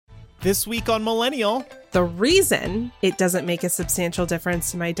This week on Millennial. The reason it doesn't make a substantial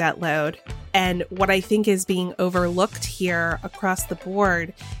difference to my debt load, and what I think is being overlooked here across the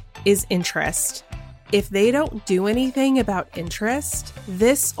board, is interest. If they don't do anything about interest,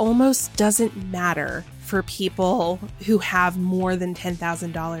 this almost doesn't matter for people who have more than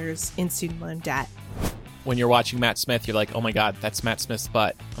 $10,000 in student loan debt. When you're watching Matt Smith, you're like, oh my God, that's Matt Smith's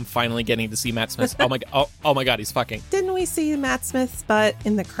butt. I'm finally getting to see Matt Smith. Oh my God, he's fucking. Didn't we see Matt Smith's butt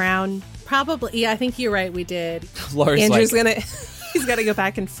in The Crown? Probably. Yeah, I think you're right. We did. Laura's Andrew's like, he's got to go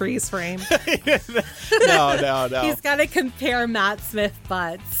back and freeze frame. No. He's got to compare Matt Smith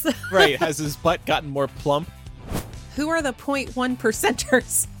butts. Right. Has his butt gotten more plump? Who are the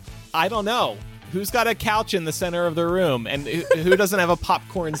 0.1%ers? I don't know. Who's got a couch in the center of the room and who doesn't have a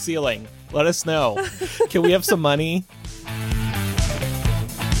popcorn ceiling? Let us know. Can we have some money?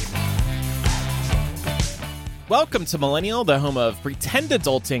 Welcome to Millennial, the home of pretend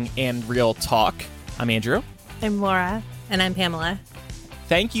adulting and real talk. I'm Andrew. I'm Laura. And I'm Pamela.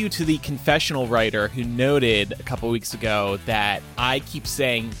 Thank you to the confessional writer who noted a couple weeks ago that I keep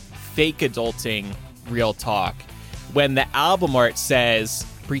saying fake adulting, real talk, when the album art says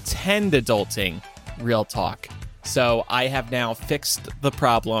pretend adulting, real talk. So I have now fixed the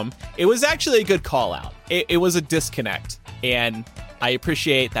problem. It was actually a good call out. It was a disconnect, and I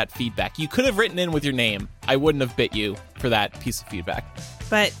appreciate that feedback. You could have written in with your name. I wouldn't have bit you for that piece of feedback.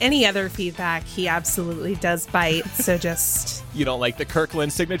 But any other feedback, he absolutely does bite, so just... You don't like the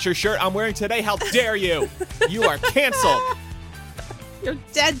Kirkland signature shirt I'm wearing today? How dare you? You are canceled. You're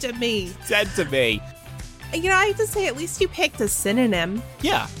dead to me. Dead to me. You know, I have to say, at least you picked a synonym.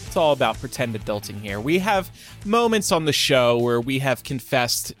 Yeah, it's all about pretend adulting here. We have moments on the show where we have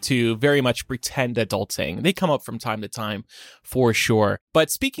confessed to very much pretend adulting. They come up from time to time, for sure. But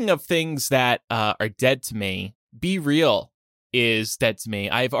speaking of things that are dead to me, Be Real is dead to me.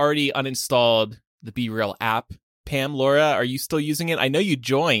 I've already uninstalled the Be Real app. Pam, Laura, are you still using it? I know you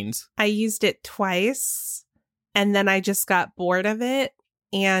joined. I used it twice, and then I just got bored of it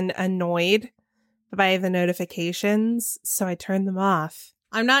and annoyed by the notifications, so I turned them off.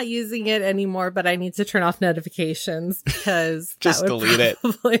 I'm not using it anymore, but I need to turn off notifications because just that would delete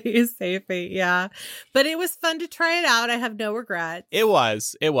probably save me. Yeah, but it was fun to try it out. I have no regrets. It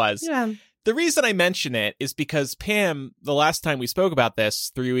was. Yeah. The reason I mention it is because, Pam, the last time we spoke about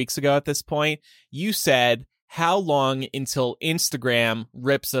this 3 weeks ago at this point, you said, how long until Instagram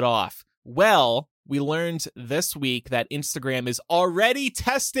rips it off? Well, we learned this week that Instagram is already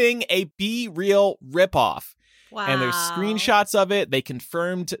testing a Be Real ripoff. Wow. And there's screenshots of it. They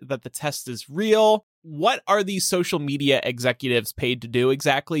confirmed that the test is real. What are these social media executives paid to do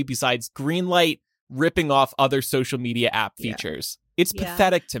exactly besides greenlight ripping off other social media app features? Yeah. It's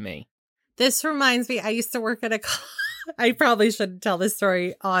pathetic to me. This reminds me, I used to work at I probably shouldn't tell this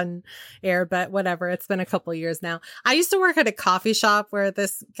story on air, but whatever. It's been a couple years now. I used to work at a coffee shop where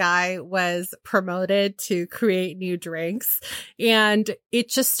this guy was promoted to create new drinks. And it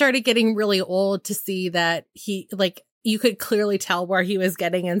just started getting really old to see that you could clearly tell where he was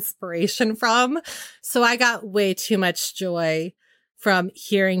getting inspiration from. So I got way too much joy from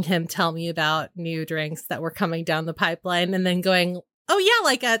hearing him tell me about new drinks that were coming down the pipeline and then going, oh yeah,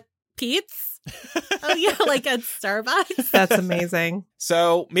 like a Pete's. Oh yeah, like at Starbucks. That's amazing.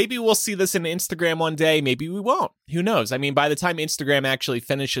 So maybe we'll see this in Instagram one day. Maybe we won't. Who knows? I mean, by the time Instagram actually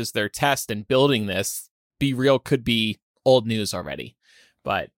finishes their test and building this, Be Real could be old news already.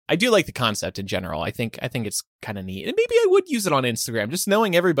 But I do like the concept in general. I think it's kind of neat. And maybe I would use it on Instagram. Just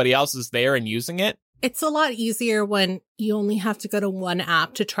knowing everybody else is there and using it. It's a lot easier when you only have to go to one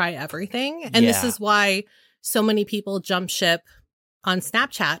app to try everything. And This is why so many people jump ship on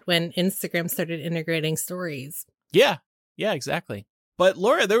Snapchat when Instagram started integrating stories. Yeah, exactly. But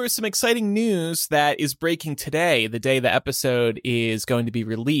Laura, there was some exciting news that is breaking today, the day the episode is going to be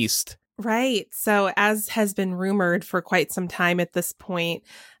released. Right. So as has been rumored for quite some time at this point,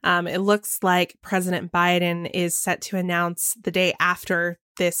 it looks like President Biden is set to announce the day after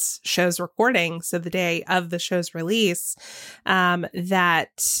this show's recording, so the day of the show's release,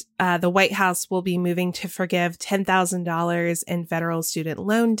 that the White House will be moving to forgive $10,000 in federal student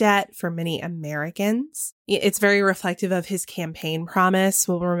loan debt for many Americans. It's very reflective of his campaign promise.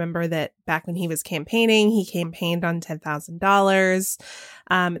 We'll remember that back when he was campaigning, he campaigned on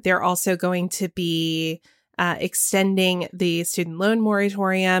 $10,000. They're also going to be extending the student loan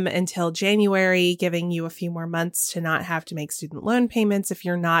moratorium until January, giving you a few more months to not have to make student loan payments if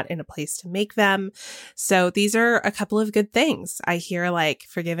you're not in a place to make them. So these are a couple of good things. I hear like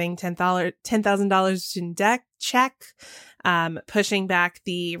forgiving $10,000 student debt check, pushing back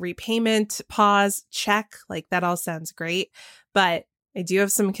the repayment pause check, like that all sounds great. But I do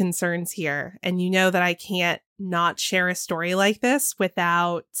have some concerns here. And you know that I can't not share a story like this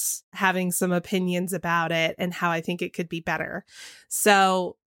without having some opinions about it and how I think it could be better.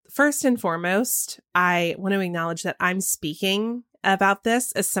 So first and foremost, I want to acknowledge that I'm speaking about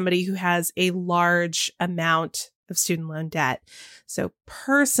this as somebody who has a large amount of student loan debt. So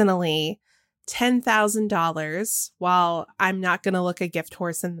personally, $10,000, while I'm not going to look a gift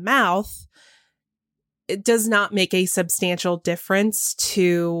horse in the mouth, it does not make a substantial difference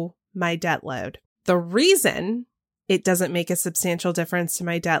to my debt load. The reason it doesn't make a substantial difference to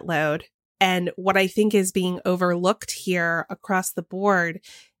my debt load, and what I think is being overlooked here across the board,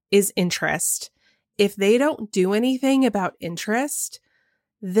 is interest. If they don't do anything about interest,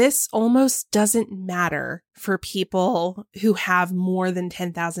 this almost doesn't matter for people who have more than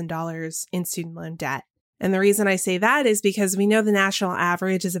 $10,000 in student loan debt. And the reason I say that is because we know the national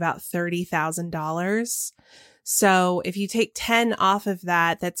average is about $30,000. So if you take 10 off of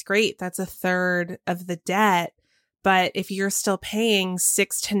that, that's great. That's a third of the debt. But if you're still paying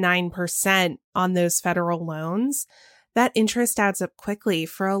 6 to 9% on those federal loans, that interest adds up quickly.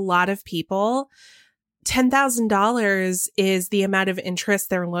 For a lot of people, $10,000 is the amount of interest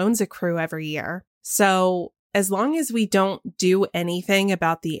their loans accrue every year. So as long as we don't do anything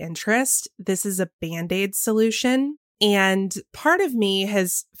about the interest, this is a Band-Aid solution. And part of me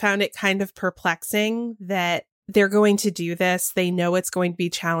has found it kind of perplexing that they're going to do this. They know it's going to be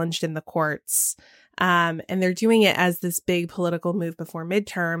challenged in the courts. And they're doing it as this big political move before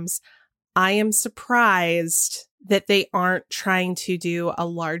midterms. I am surprised that they aren't trying to do a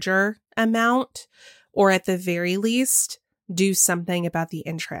larger amount, or at the very least, do something about the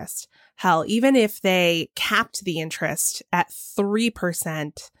interest. Hell, even if they capped the interest at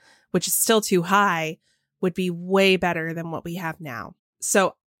 3%, which is still too high, would be way better than what we have now.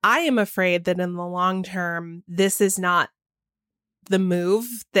 So I am afraid that in the long term, this is not the move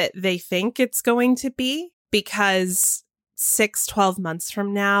that they think it's going to be, because 12 months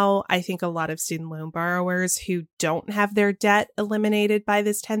from now, I think a lot of student loan borrowers who don't have their debt eliminated by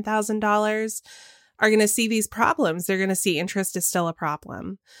this $10,000 are going to see these problems. They're going to see interest is still a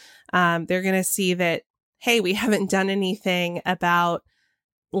problem. They're going to see that, hey, we haven't done anything about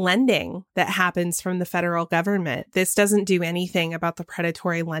lending that happens from the federal government. This doesn't do anything about the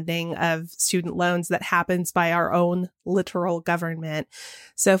predatory lending of student loans that happens by our own literal government.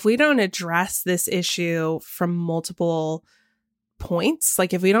 So if we don't address this issue from multiple points,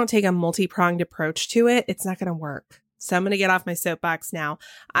 like if we don't take a multi-pronged approach to it, it's not going to work. So I'm going to get off my soapbox now.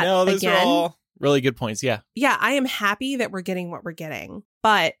 No, those are all really good points. Yeah. Yeah, I am happy that we're getting what we're getting.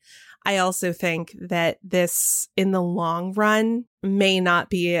 But I also think that this, in the long run, may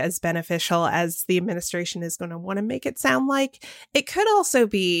not be as beneficial as the administration is going to want to make it sound like. It could also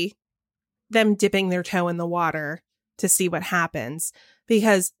be them dipping their toe in the water to see what happens,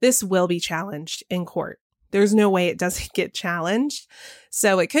 because this will be challenged in court. There's no way it doesn't get challenged.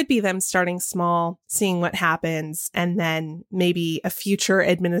 So it could be them starting small, seeing what happens, and then maybe a future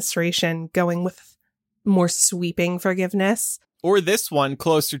administration going with more sweeping forgiveness. Or this one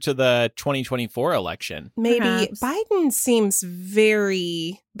closer to the 2024 election. Maybe. Perhaps. Biden seems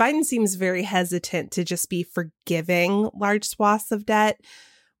very hesitant to just be forgiving large swaths of debt,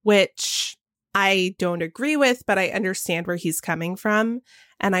 which I don't agree with, but I understand where he's coming from.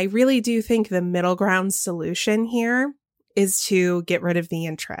 And I really do think the middle ground solution here is to get rid of the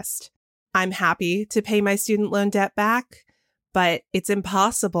interest. I'm happy to pay my student loan debt back, but it's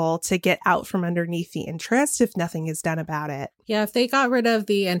impossible to get out from underneath the interest if nothing is done about it. Yeah, if they got rid of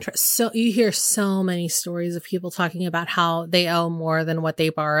the interest, so you hear so many stories of people talking about how they owe more than what they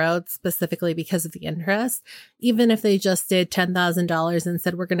borrowed, specifically because of the interest. Even if they just did $10,000 and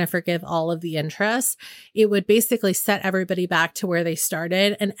said, we're going to forgive all of the interest, it would basically set everybody back to where they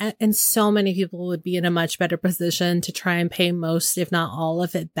started. And so many people would be in a much better position to try and pay most, if not all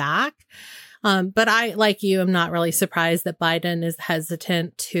of it back. But I, like you, am not really surprised that Biden is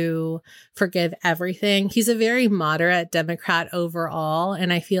hesitant to forgive everything. He's a very moderate Democrat overall,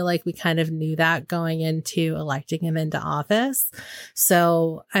 and I feel like we kind of knew that going into electing him into office.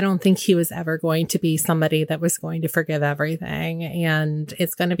 So I don't think he was ever going to be somebody that was going to forgive everything. And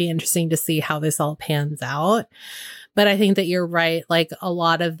it's going to be interesting to see how this all pans out. But I think that you're right. Like, a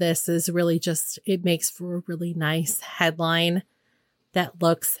lot of this is really just, it makes for a really nice headline that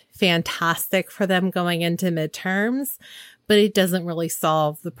looks fantastic for them going into midterms, but it doesn't really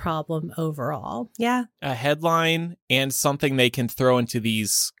solve the problem overall. Yeah. A headline and something they can throw into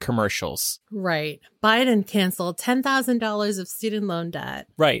these commercials. Right. Biden canceled $10,000 of student loan debt.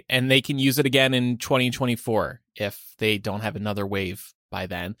 Right. And they can use it again in 2024 if they don't have another wave by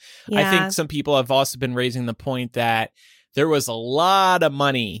then. Yeah. I think some people have also been raising the point that There was a lot of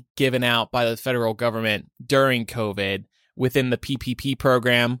money given out by the federal government during COVID within the PPP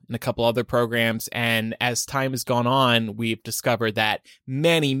program and a couple other programs. And as time has gone on, we've discovered that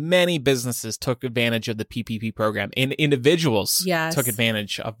many, many businesses took advantage of the PPP program and individuals took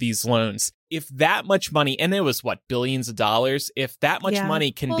advantage of these loans. If that much money, and it was billions of dollars, if that much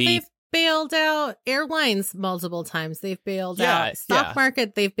money can be... They've bailed out airlines multiple times. They've bailed out stock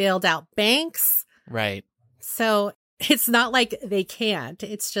market. They've bailed out banks. Right. So it's not like they can't.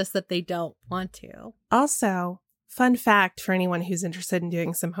 It's just that they don't want to. Also, fun fact for anyone who's interested in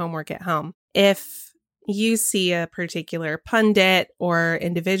doing some homework at home. If you see a particular pundit or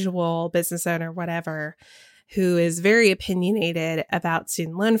individual business owner, whatever, who is very opinionated about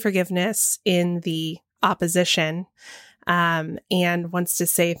student loan forgiveness in the opposition, and wants to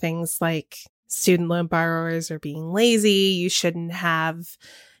say things like student loan borrowers are being lazy, you shouldn't have,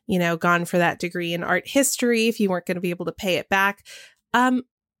 gone for that degree in art history if you weren't going to be able to pay it back.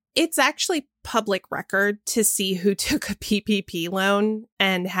 It's actually public record to see who took a PPP loan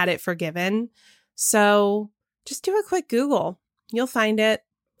and had it forgiven. So just do a quick Google. You'll find it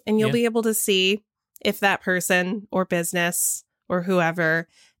and you'll be able to see if that person or business or whoever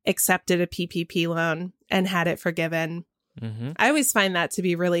accepted a PPP loan and had it forgiven. Mm-hmm. I always find that to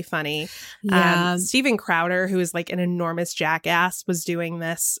be really funny. Yeah. Steven Crowder, who is like an enormous jackass, was doing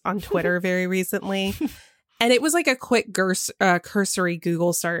this on Twitter very recently. And it was like a quick cursory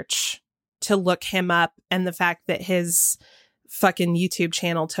Google search to look him up, and the fact that his fucking YouTube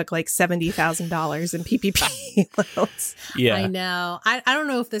channel took like $70,000 in PPP loans. Yeah, I know. I don't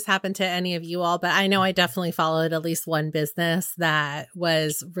know if this happened to any of you all, but I know I definitely followed at least one business that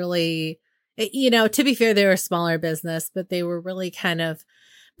was really, to be fair, they were a smaller business, but they were really kind of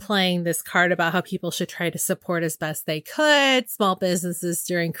playing this card about how people should try to support as best they could small businesses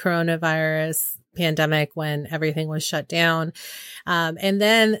during coronavirus pandemic when everything was shut down. And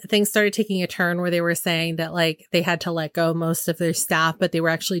then things started taking a turn where they were saying that like they had to let go most of their staff, but they were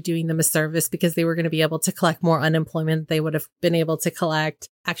actually doing them a service because they were going to be able to collect more unemployment. They would have been able to collect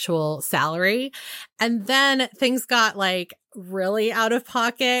actual salary. And then things got like really out of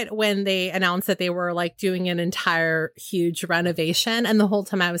pocket when they announced that they were like doing an entire huge renovation. And the whole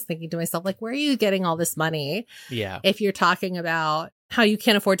time I was thinking to myself, like, where are you getting all this money? Yeah. If you're talking about how you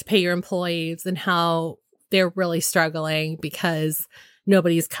can't afford to pay your employees and how they're really struggling because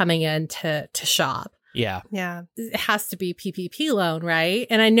nobody's coming in to shop. Yeah. Yeah. It has to be PPP loan, right?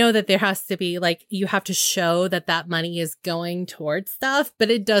 And I know that there has to be like, you have to show that that money is going towards stuff, but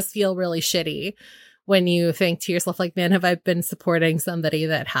it does feel really shitty when you think to yourself, like, man, have I been supporting somebody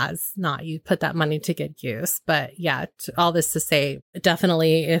that has not you put that money to good use? But yeah, all this to say,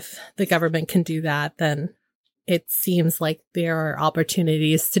 definitely if the government can do that, then it seems like there are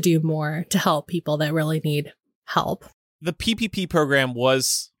opportunities to do more to help people that really need help. The PPP program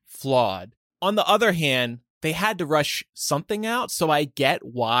was flawed. On the other hand, they had to rush something out, so I get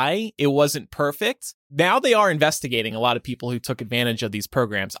why it wasn't perfect. Now they are investigating a lot of people who took advantage of these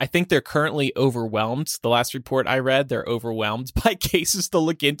programs. I think they're currently overwhelmed. The last report I read, they're overwhelmed by cases to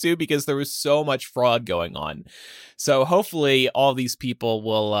look into because there was so much fraud going on. So hopefully all these people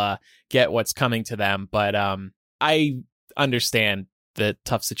will get what's coming to them. But I understand the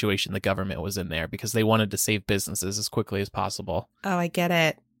tough situation the government was in there because they wanted to save businesses as quickly as possible. Oh, I get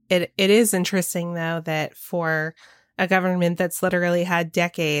it. It is interesting, though, that for a government that's literally had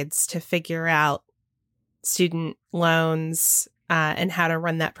decades to figure out student loans and how to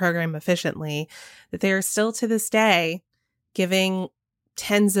run that program efficiently, that they are still to this day giving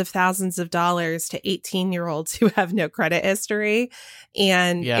tens of thousands of dollars to 18-year-olds who have no credit history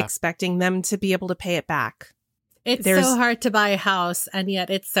and expecting them to be able to pay it back. It's so hard to buy a house, and yet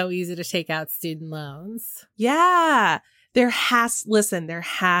it's so easy to take out student loans. Yeah. There has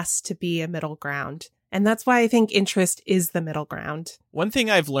to be a middle ground. And that's why I think interest is the middle ground. One thing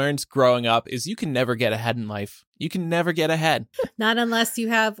I've learned growing up is you can never get ahead in life. You can never get ahead. Not unless you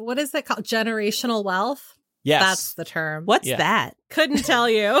have, what is that called? Generational wealth? Yes. That's the term. What's that? Couldn't tell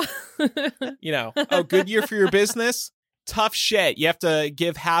you. Good year for your business? Tough shit. You have to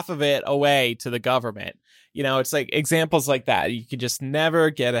give half of it away to the government. It's like examples like that. You can just never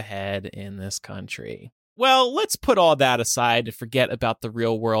get ahead in this country. Well, let's put all that aside to forget about the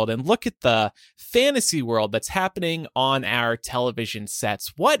real world and look at the fantasy world that's happening on our television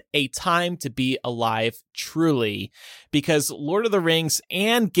sets. What a time to be alive, truly, because Lord of the Rings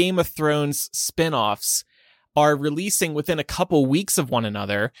and Game of Thrones spinoffs are releasing within a couple weeks of one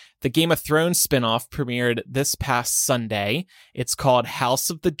another. The Game of Thrones spinoff premiered this past Sunday. It's called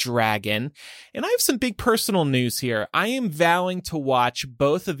House of the Dragon. And I have some big personal news here. I am vowing to watch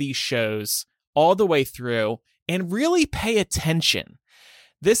both of these shows all the way through and really pay attention.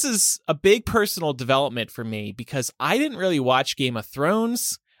 This is a big personal development for me because I didn't really watch Game of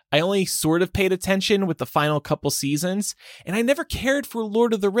Thrones. I only sort of paid attention with the final couple seasons, and I never cared for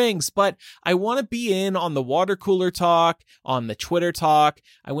Lord of the Rings, but I want to be in on the water cooler talk, on the Twitter talk.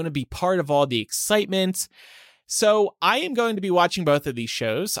 I want to be part of all the excitement. So I am going to be watching both of these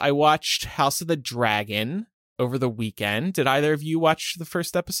shows. I watched House of the Dragon over the weekend. Did either of you watch the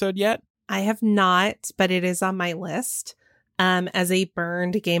first episode yet? I have not, but it is on my list. As a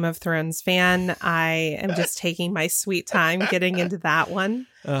burned Game of Thrones fan, I am just taking my sweet time getting into that one.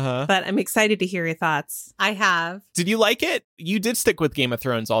 But I'm excited to hear your thoughts. I have. Did you like it? You did stick with Game of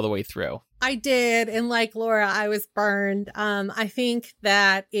Thrones all the way through. I did. And like Laura, I was burned. I think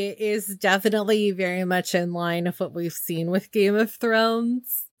that it is definitely very much in line of what we've seen with Game of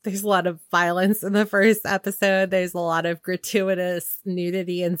Thrones. There's a lot of violence in the first episode. There's a lot of gratuitous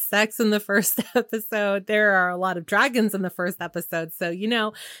nudity and sex in the first episode. There are a lot of dragons in the first episode. So, you know,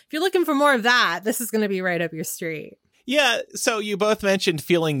 if you're looking for more of that, this is going to be right up your street. Yeah. So you both mentioned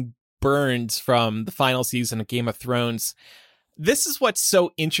feeling burned from the final season of Game of Thrones. This is what's so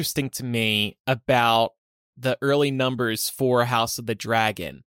interesting to me about the early numbers for House of the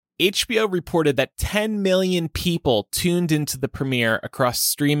Dragon. HBO reported that 10 million people tuned into the premiere across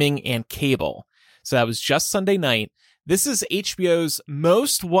streaming and cable. So that was just Sunday night. This is HBO's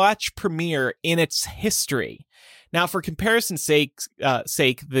most watched premiere in its history. Now, for comparison's sake,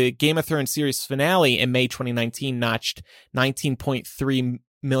 the Game of Thrones series finale in May 2019 notched 19.3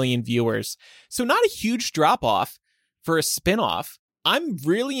 million viewers. So not a huge drop-off for a spinoff. I'm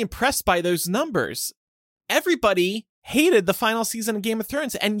really impressed by those numbers. Everybody hated the final season of Game of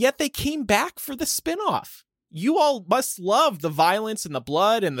Thrones, and yet they came back for the spinoff. You all must love the violence and the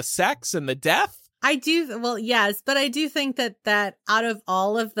blood and the sex and the death. I do. Well, yes, but I do think that out of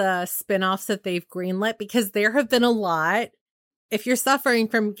all of the spinoffs that they've greenlit, because there have been a lot, if you're suffering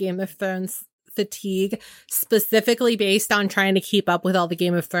from Game of Thrones fatigue, specifically based on trying to keep up with all the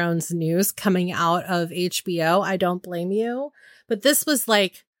Game of Thrones news coming out of HBO, I don't blame you. But this was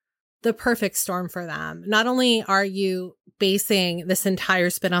like the perfect storm for them. Not only are you basing this entire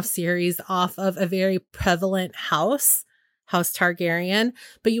spinoff series off of a very prevalent House Targaryen,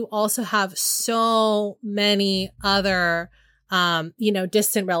 but you also have so many other,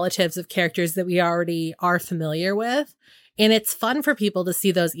 distant relatives of characters that we already are familiar with. And it's fun for people to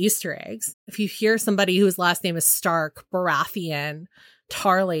see those Easter eggs. If you hear somebody whose last name is Stark, Baratheon,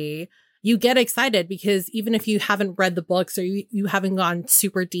 Tarly, you get excited because even if you haven't read the books or you haven't gone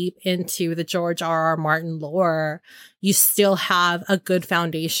super deep into the George R.R. Martin lore, you still have a good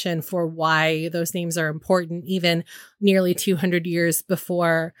foundation for why those names are important, even nearly 200 years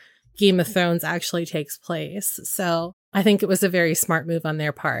before Game of Thrones actually takes place. So I think it was a very smart move on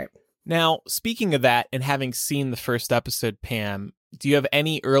their part. Now, speaking of that and having seen the first episode, Pam, do you have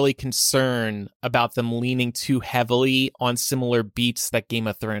any early concern about them leaning too heavily on similar beats that Game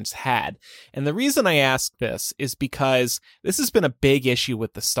of Thrones had? And the reason I ask this is because this has been a big issue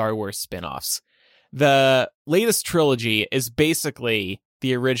with the Star Wars spin-offs. The latest trilogy is basically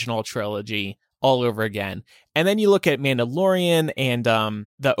the original trilogy all over again. And then you look at Mandalorian and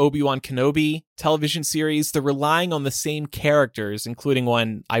the Obi-Wan Kenobi television series, they're relying on the same characters, including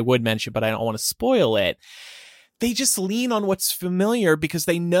one I would mention, but I don't want to spoil it. They just lean on what's familiar because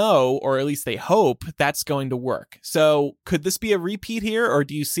they know, or at least they hope, that's going to work. So could this be a repeat here, or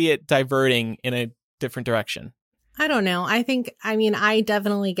do you see it diverting in a different direction? I don't know. I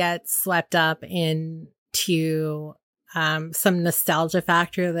definitely get swept up into some nostalgia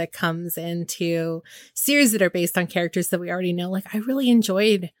factor that comes into series that are based on characters that we already know. Like, I really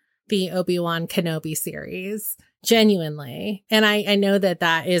enjoyed the Obi-Wan Kenobi series. Genuinely. And I know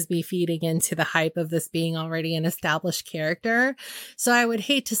that is me feeding into the hype of this being already an established character. So I would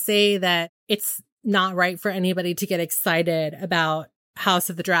hate to say that it's not right for anybody to get excited about House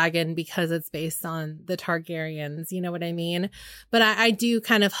of the Dragon because it's based on the Targaryens. You know what I mean? But I do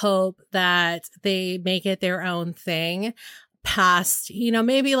kind of hope that they make it their own thing. Past,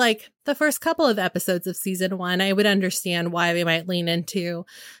 maybe like the first couple of episodes of season 1, I would understand why they might lean into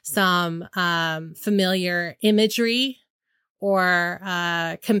some familiar imagery or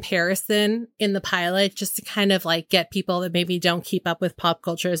comparison in the pilot, just to kind of like get people that maybe don't keep up with pop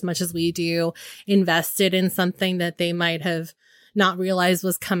culture as much as we do invested in something that they might have not realized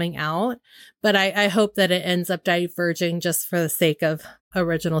was coming out. But I hope that it ends up diverging just for the sake of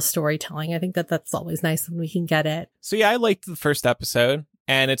original storytelling. I think that's always nice when we can get it. So yeah, I liked the first episode,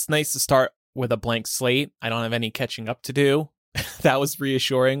 and it's nice to start with a blank slate. I don't have any catching up to do. That was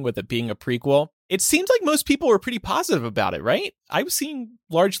reassuring with it being a prequel. It seems like most people were pretty positive about it, right? I was seeing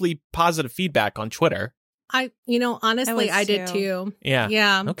largely positive feedback on Twitter. Honestly, I did too. too. Yeah.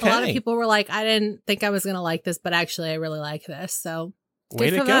 Yeah. Okay. A lot of people were like, I didn't think I was going to like this, but actually I really like this. So Way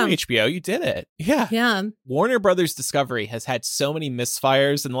good to for go, them. HBO. You did it. Yeah. Yeah. Warner Brothers Discovery has had so many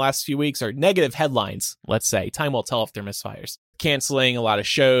misfires in the last few weeks, or negative headlines, let's say. Time will tell if they're misfires. Canceling a lot of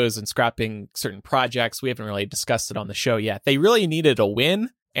shows and scrapping certain projects. We haven't really discussed it on the show yet. They really needed a win,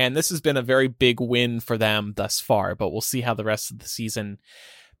 and this has been a very big win for them thus far, but we'll see how the rest of the season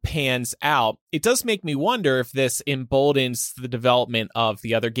pans out. It does make me wonder if this emboldens the development of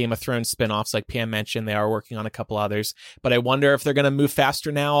the other Game of Thrones spinoffs. Like Pam mentioned, they are working on a couple others, but I wonder if they're going to move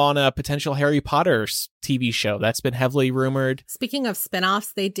faster now on a potential Harry Potter TV show. That's been heavily rumored. Speaking of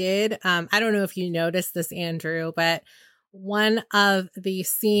spinoffs, they did. I don't know if you noticed this, Andrew, but one of the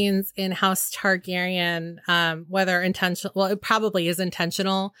scenes in House Targaryen, whether intentional, well, it probably is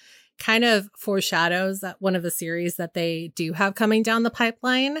intentional, kind of foreshadows that one of the series that they do have coming down the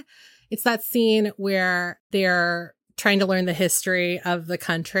pipeline. It's that scene where they're trying to learn the history of the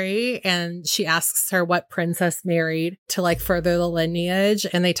country, and she asks her what princess married to like further the lineage,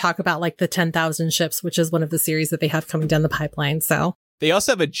 and they talk about like the 10,000 ships, which is one of the series that they have coming down the pipeline. So they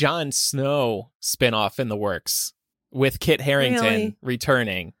also have a Jon Snow spinoff in the works with Kit Harington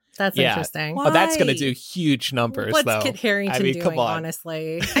returning. That's interesting. But that's going to do huge numbers, what's though. Kit Harington doing, come on.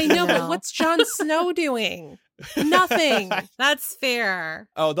 honestly? I know, but what's Jon Snow doing? Nothing. That's fair.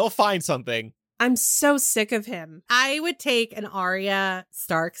 Oh, they'll find something. I'm so sick of him. I would take an Arya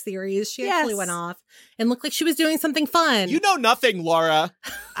Stark series. She actually Yes. went off and looked like she was doing something fun. You know nothing, Laura.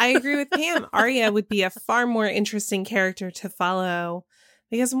 I agree with Pam. Arya would be a far more interesting character to follow,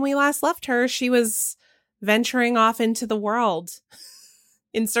 because when we last left her, she was venturing off into the world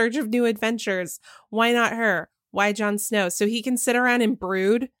in search of new adventures. Why not her? Why Jon Snow? So he can sit around and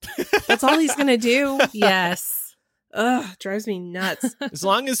brood? That's all he's going to do? Yes. Ugh, drives me nuts. As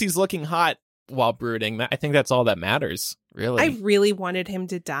long as he's looking hot while brooding, I think that's all that matters, really. I really wanted him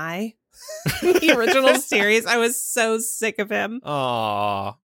to die. The original series, I was so sick of him.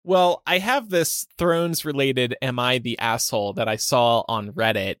 Aw. Well, I have this Thrones-related Am I the Asshole that I saw on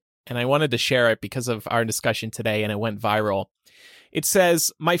Reddit, and I wanted to share it because of our discussion today, and it went viral. It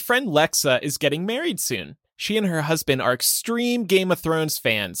says, my friend Lexa is getting married soon. She and her husband are extreme Game of Thrones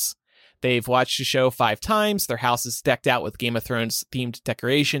fans. They've watched the show 5 times. Their house is decked out with Game of Thrones themed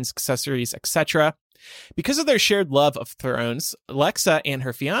decorations, accessories, etc. Because of their shared love of Thrones, Lexa and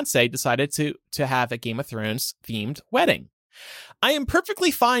her fiance decided to have a Game of Thrones themed wedding. I am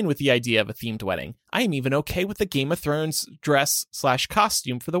perfectly fine with the idea of a themed wedding. I am even okay with the Game of Thrones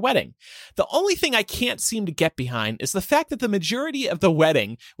dress/costume for the wedding. The only thing I can't seem to get behind is the fact that the majority of the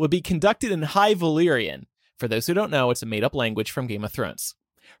wedding will be conducted in High Valyrian. For those who don't know, it's a made-up language from Game of Thrones.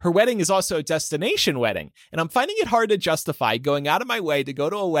 Her wedding is also a destination wedding, and I'm finding it hard to justify going out of my way to go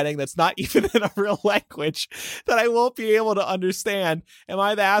to a wedding that's not even in a real language that I won't be able to understand. Am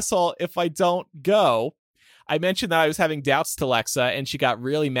I the asshole if I don't go? I mentioned that I was having doubts to Lexa, and she got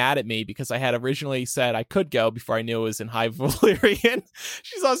really mad at me because I had originally said I could go before I knew it was in High Valyrian.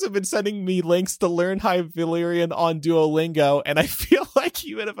 She's also been sending me links to learn High Valyrian on Duolingo, and I feel like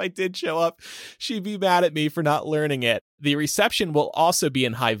even if I did show up, she'd be mad at me for not learning it. The reception will also be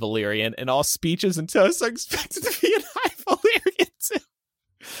in High Valyrian, and all speeches and toasts are expected to be in High Valyrian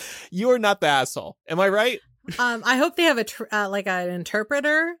too. You are not the asshole. Am I right? I hope they have like an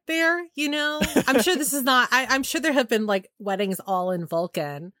interpreter there, you know? I'm sure this is not, I'm sure there have been like weddings all in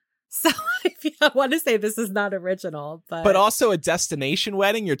Vulcan. So I want to say this is not original, but also a destination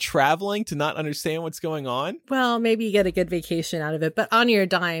wedding. You're traveling to not understand what's going on. Well, maybe you get a good vacation out of it, but on your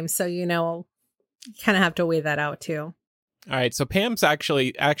dime. So, you kind of have to weigh that out too. All right, so Pam's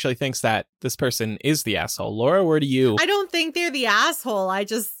actually thinks that this person is the asshole. Laura, where do you? I don't think they're the asshole. I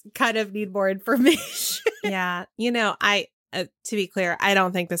just kind of need more information. Yeah. I to be clear, I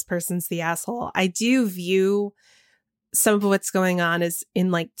don't think this person's the asshole. I do view some of what's going on as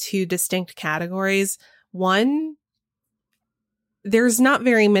in like 2 distinct categories. One, there's not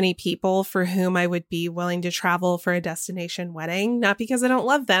very many people for whom I would be willing to travel for a destination wedding, not because I don't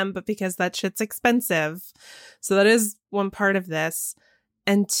love them, but because that shit's expensive. So that is one part of this.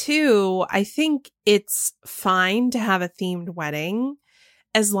 And 2, I think it's fine to have a themed wedding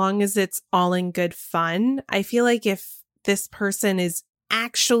as long as it's all in good fun. I feel like if this person is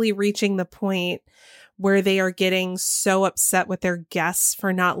actually reaching the point where they are getting so upset with their guests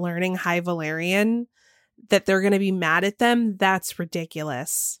for not learning High Valyrian that they're going to be mad at them, that's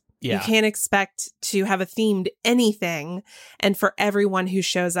ridiculous. Yeah. You can't expect to have a themed anything and for everyone who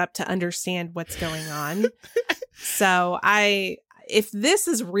shows up to understand what's going on. So if this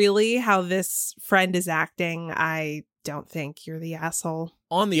is really how this friend is acting, I don't think you're the asshole.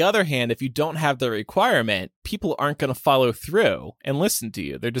 On the other hand, if you don't have the requirement, people aren't going to follow through and listen to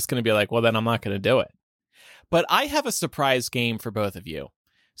you. They're just going to be like, well, then I'm not going to do it. But I have a surprise game for both of you.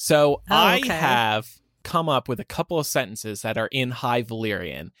 So I have come up with a couple of sentences that are in High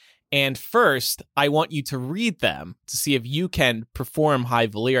Valyrian. And first, I want you to read them to see if you can perform High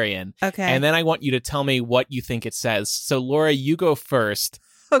Valyrian. Okay. And then I want you to tell me what you think it says. So, Laura, you go first.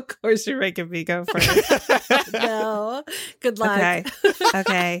 Of course you're making me go first. No. Good luck. Okay.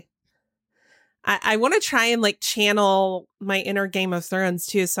 Okay. I want to try and like channel my inner Game of Thrones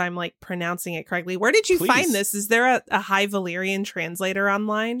too, so I'm like pronouncing it correctly. Where did you find this? Is there a High Valyrian translator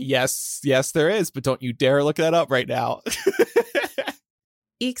online? Yes, there is, but don't you dare look that up right now.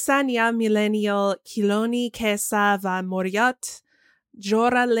 Ixania millennial kiloni kesa va moriot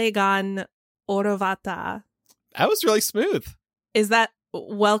jora legan orovata. That was really smooth. Is that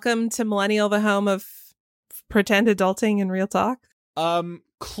welcome to Millennial, the home of pretend adulting and real talk?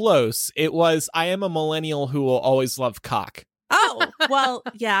 Close. It was, I am a millennial who will always love cock. Oh, well,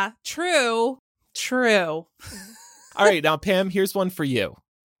 yeah, true. All right, now Pam, here's one for you.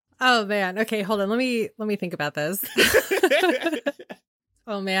 Oh man. Okay, hold on. Let me think about this.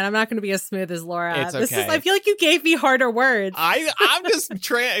 Oh man, I'm not going to be as smooth as Laura. It's okay. I feel like you gave me harder words. I'm just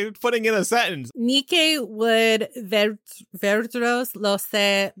putting in a sentence. Nike would verdros lo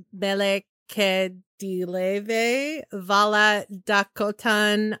se bele que dileve vala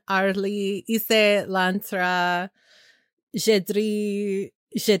dakotan arli ise lantra jedri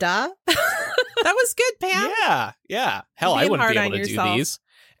jeda. That was good, Pam. Yeah. Hell, I wouldn't be able to do these.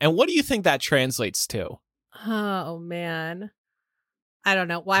 And what do you think that translates to? Oh man. I don't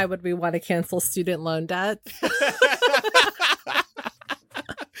know. Why would we want to cancel student loan debt?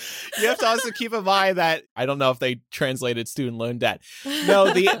 You have to also keep in mind that I don't know if they translated student loan debt.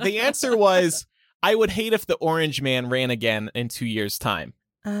 No, the answer was, I would hate if the Orange Man ran again in 2 years' time.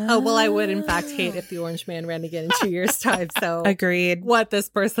 Oh, well, I would in fact hate if the Orange Man ran again in 2 years' time. So agreed. What this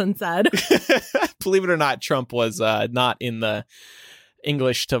person said. Believe it or not, Trump was not in the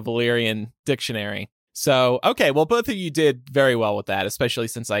English to Valyrian dictionary. So, okay, well, both of you did very well with that, especially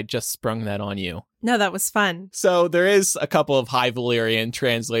since I just sprung that on you. No, that was fun. So there is a couple of High Valyrian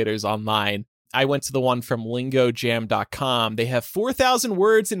translators online. I went to the one from lingojam.com. They have 4,000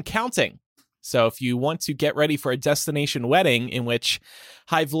 words and counting. So if you want to get ready for a destination wedding in which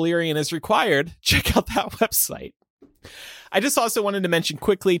High Valyrian is required, check out that website. I just also wanted to mention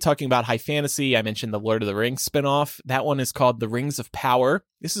quickly, talking about high fantasy, I mentioned the Lord of the Rings spinoff. That one is called The Rings of Power.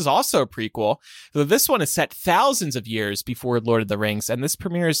 This is also a prequel, though this one is set thousands of years before Lord of the Rings, and this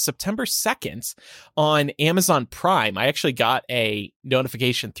premieres September 2nd on Amazon Prime. I actually got a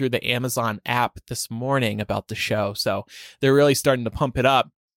notification through the Amazon app this morning about the show, so they're really starting to pump it up.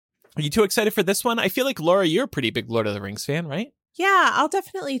 Are you too excited for this one? I feel like, Laura, you're a pretty big Lord of the Rings fan, right? Yeah, I'll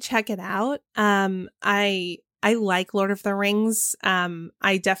definitely check it out. I like Lord of the Rings.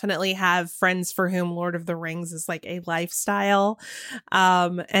 I definitely have friends for whom Lord of the Rings is like a lifestyle.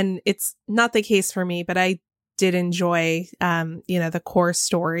 And it's not the case for me, but I did enjoy, the core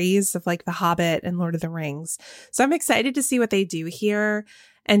stories of like The Hobbit and Lord of the Rings. So I'm excited to see what they do here,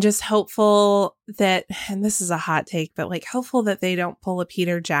 and just hopeful that, and this is a hot take, but like hopeful that they don't pull a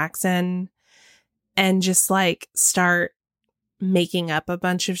Peter Jackson and just like start making up a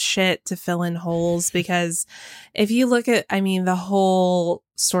bunch of shit to fill in holes. Because if you look at, the whole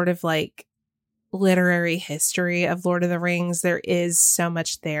sort of like literary history of Lord of the Rings, there is so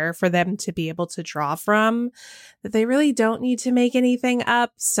much there for them to be able to draw from that they really don't need to make anything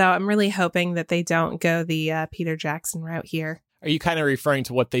up. So I'm really hoping that they don't go the Peter Jackson route here. Are you kind of referring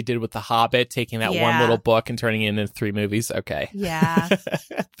to what they did with The Hobbit, taking that one little book and turning it into 3 movies? Okay. Yeah.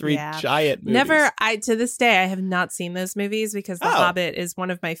 3 giant movies. To this day, I have not seen those movies because The Hobbit is one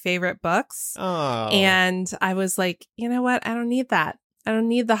of my favorite books. Oh. And I was like, you know what? I don't need that. I don't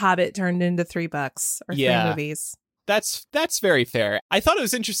need The Hobbit turned into 3 books or 3 movies. That's very fair. I thought it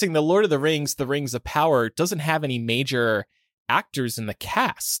was interesting. The Lord of the Rings, The Rings of Power, doesn't have any major actors in the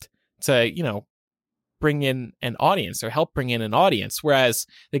cast to, bring in an audience or help bring in an audience. Whereas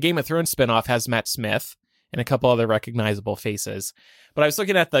the Game of Thrones spinoff has Matt Smith and a couple other recognizable faces. But I was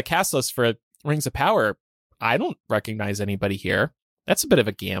looking at the cast list for Rings of Power. I don't recognize anybody here. That's a bit of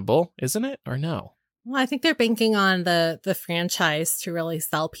a gamble, isn't it? Or no? Well, I think they're banking on the franchise to really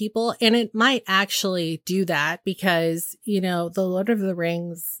sell people. And it might actually do that because, the Lord of the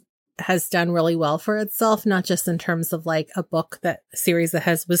Rings has done really well for itself, not just in terms of like a book that series that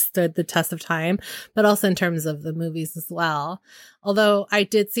has withstood the test of time, but also in terms of the movies as well. Although I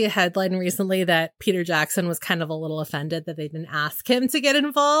did see a headline recently that Peter Jackson was kind of a little offended that they didn't ask him to get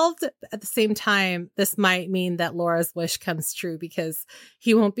involved. At the same time, this might mean that Laura's wish comes true because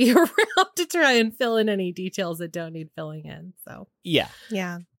he won't be around to try and fill in any details that don't need filling in. So Yeah.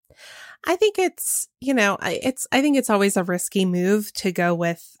 I think it's, I think it's always a risky move to go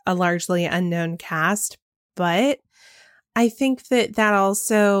with a largely unknown cast, but I think that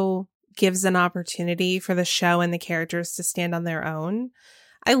also gives an opportunity for the show and the characters to stand on their own.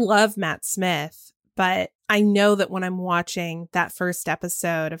 I love Matt Smith, but I know that when I'm watching that first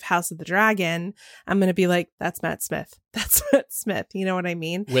episode of House of the Dragon, I'm going to be like, that's Matt Smith. That's Matt Smith. You know what I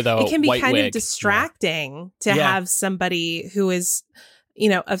mean? With a it can be white kind wig. of distracting to have somebody who is,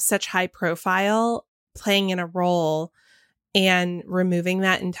 of such high profile playing in a role, and removing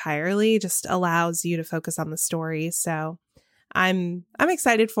that entirely just allows you to focus on the story. So I'm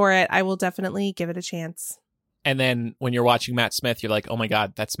excited for it. I will definitely give it a chance. And then when you're watching Matt Smith, you're like, oh my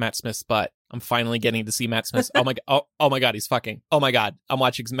God, that's Matt Smith's butt. I'm finally getting to see Matt Smith. Oh my God, he's fucking. Oh my God, I'm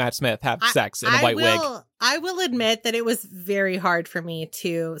watching Matt Smith have sex in a white wig. I will admit that it was very hard for me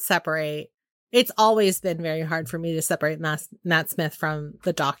to separate. It's always been very hard for me to separate Matt Smith from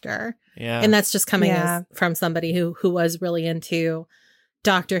the Doctor. Yeah. And that's just coming from somebody who was really into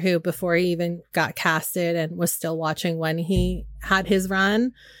Doctor Who before he even got casted and was still watching when he had his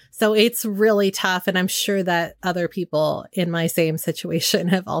run. So it's really tough. And I'm sure that other people in my same situation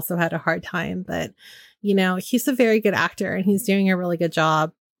have also had a hard time. But, he's a very good actor and he's doing a really good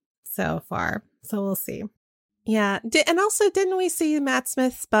job so far. So we'll see. Yeah. And also, didn't we see Matt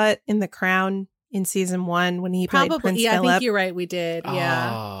Smith's butt in The Crown in season 1 when he played Prince Philip? I think you're right. We did.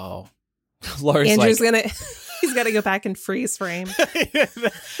 Yeah. Oh. Laura's Andrew's he's got to go back and freeze frame.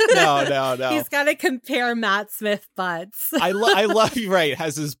 No. He's got to compare Matt Smith butts. I love you. Right.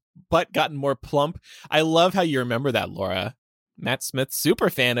 Has his butt gotten more plump? I love how you remember that, Laura. Matt Smith super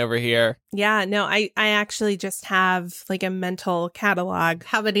fan over here. Yeah, no, I actually just have like a mental catalog.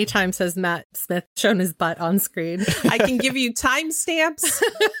 How many times has Matt Smith shown his butt on screen? I can give you timestamps.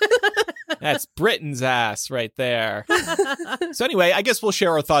 That's Britain's ass right there. So anyway, I guess we'll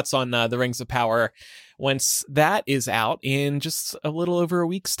share our thoughts on The Rings of Power once that is out in just a little over a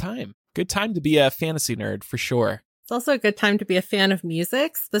week's time. Good time to be a fantasy nerd for sure. It's also a good time to be a fan of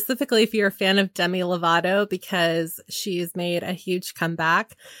music, specifically if you're a fan of Demi Lovato, because she's made a huge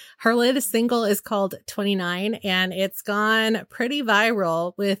comeback. Her latest single is called 29, and it's gone pretty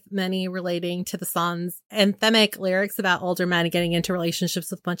viral, with many relating to the song's anthemic lyrics about older men getting into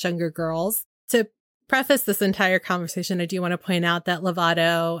relationships with much younger girls. To preface this entire conversation, I do want to point out that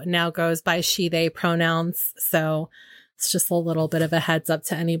Lovato now goes by she, they pronouns, so it's just a little bit of a heads up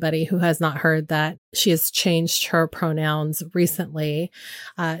to anybody who has not heard that she has changed her pronouns recently.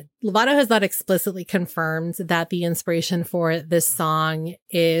 Lovato has not explicitly confirmed that the inspiration for this song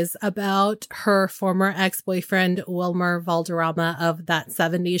is about her former ex-boyfriend, Wilmer Valderrama of That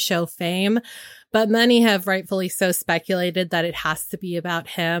 70s Show fame, but many have rightfully so speculated that it has to be about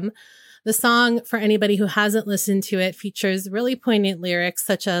him. The song, for anybody who hasn't listened to it, features really poignant lyrics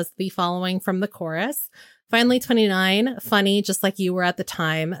such as the following from the chorus. Finally 29, funny, just like you were at the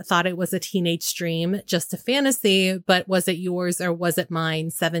time, thought it was a teenage dream, just a fantasy, but was it yours or was it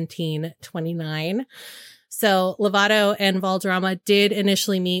mine? 17, 29. So Lovato and Valderrama did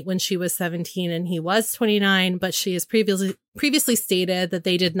initially meet when she was 17 and he was 29, but she has previously stated that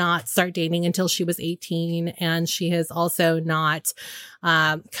they did not start dating until she was 18. And she has also not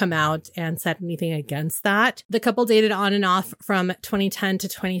come out and said anything against that. The couple dated on and off from 2010 to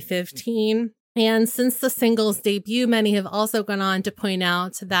 2015. And since the single's debut, many have also gone on to point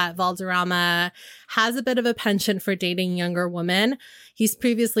out that Valderrama has a bit of a penchant for dating younger women. He's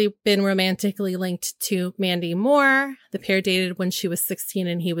previously been romantically linked to Mandy Moore. The pair dated when she was 16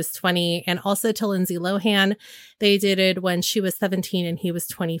 and he was 20, and also to Lindsay Lohan. They dated when she was 17 and he was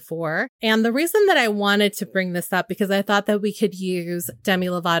 24. And the reason that I wanted to bring this up, because I thought that we could use Demi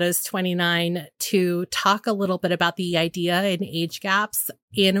Lovato's 29 to talk a little bit about the idea and age gaps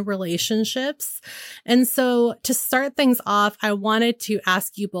in relationships. And so to start things off, I wanted to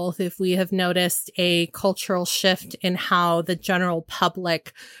ask you both if we have noticed a cultural shift in how the general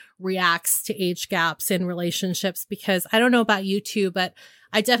public reacts to age gaps in relationships, because I don't know about you two, but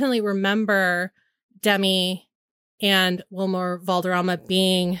I definitely remember Demi and Wilmer Valderrama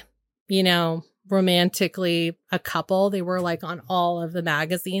being, romantically a couple. They were like on all of the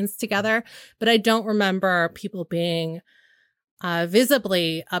magazines together, but I don't remember people being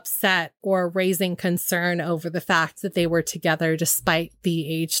visibly upset or raising concern over the fact that they were together despite the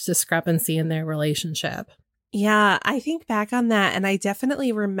age discrepancy in their relationship. Yeah, I think back on that, and I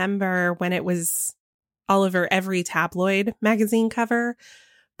definitely remember when it was all over every tabloid magazine cover.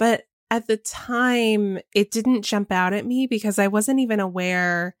 But at the time, it didn't jump out at me because I wasn't even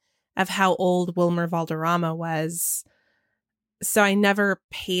aware of how old Wilmer Valderrama was. So I never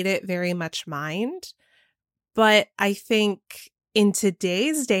paid it very much mind. But I think in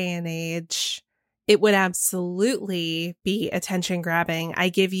today's day and age, it would absolutely be attention grabbing. I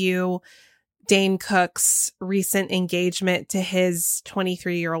give you Dane Cook's recent engagement to his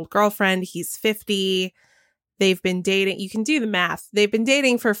 23-year-old girlfriend. He's 50. They've been dating. You can do the math. They've been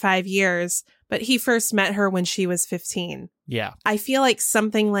dating for 5 years, but he first met her when she was 15. Yeah. I feel like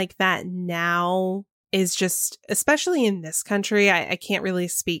something like that now is just, especially in this country, I can't really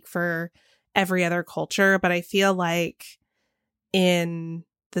speak for every other culture, but I feel like in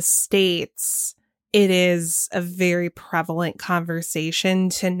the States, it is a very prevalent conversation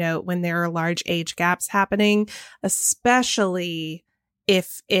to note when there are large age gaps happening, especially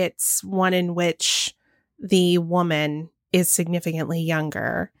if it's one in which the woman is significantly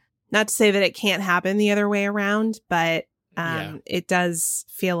younger. Not to say that it can't happen the other way around, but it does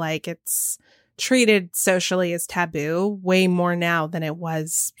feel like it's treated socially as taboo way more now than it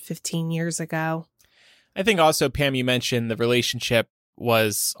was 15 years ago. I think also, Pam, you mentioned the relationship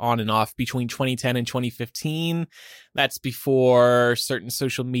was on and off between 2010 and 2015. That's before certain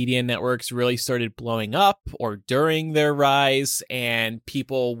social media networks really started blowing up or during their rise, and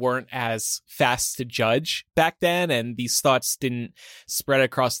people weren't as fast to judge back then, and these thoughts didn't spread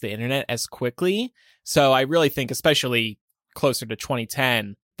across the internet as quickly. So I really think, especially closer to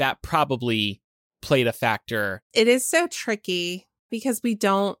 2010, that probably played a factor. It is so tricky because we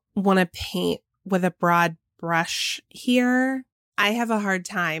don't want to paint with a broad brush here. I have a hard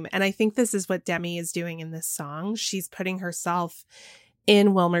time. And I think this is what Demi is doing in this song. She's putting herself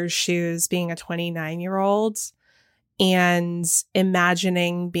in Wilmer's shoes, being a 29-year-old and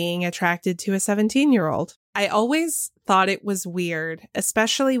imagining being attracted to a 17-year-old. I always thought it was weird,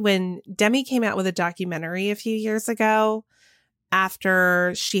 especially when Demi came out with a documentary a few years ago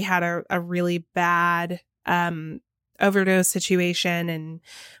after she had a really bad overdose situation and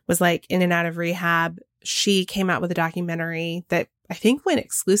was like in and out of rehab. She came out with a documentary that I think went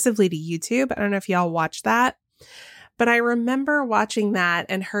exclusively to YouTube. I don't know if y'all watched that, but I remember watching that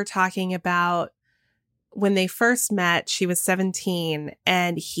and her talking about when they first met, she was 17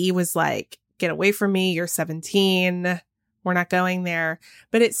 and he was like, "Get away from me. You're 17. We're not going there."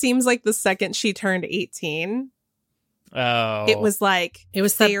 But it seems like the second she turned 18, it was like, it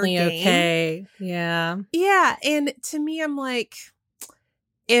was suddenly okay. Yeah. Yeah. And to me, I'm like,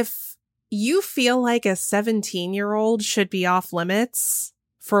 if you feel like a 17-year-old should be off limits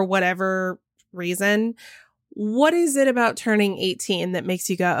for whatever reason, what is it about turning 18 that makes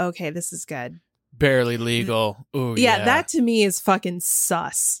you go, okay, this is good? Barely legal. Ooh, yeah, that to me is fucking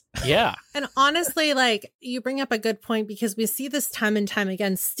sus. Yeah. And honestly, like, you bring up a good point because we see this time and time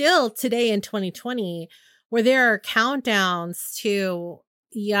again still today in 2020 where there are countdowns to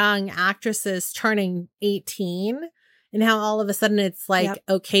young actresses turning 18. And how all of a sudden it's like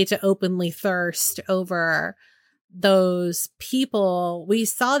okay to openly thirst over those people. We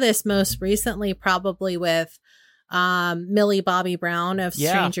saw this most recently probably with Millie Bobby Brown of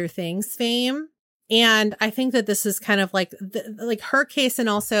Stranger Things fame. And I think that this is kind of like her case. And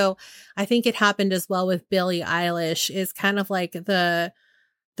also I think it happened as well with Billie Eilish is kind of like the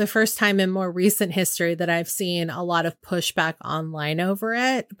first time in more recent history that I've seen a lot of pushback online over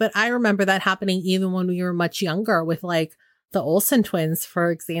it. But I remember that happening even when we were much younger with like the Olsen twins, for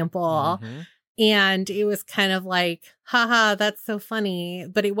example. Mm-hmm. And it was kind of like, haha, that's so funny.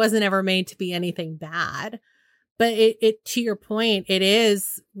 But it wasn't ever made to be anything bad. But it to your point, it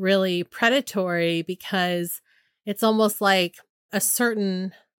is really predatory because it's almost like a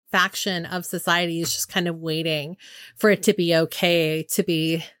certain faction of society is just kind of waiting for it to be okay to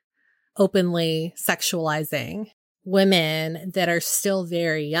be openly sexualizing women that are still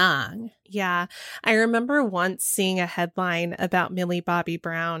very young. Yeah. I remember once seeing a headline about Millie Bobby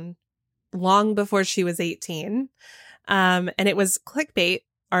Brown long before she was 18. And it was a clickbait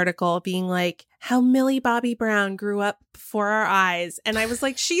article being like, how Millie Bobby Brown grew up before our eyes. And I was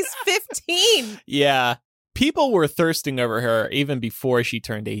like, she's 15. Yeah. People were thirsting over her even before she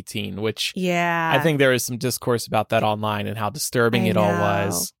turned 18, which I think there is some discourse about that online and how disturbing it all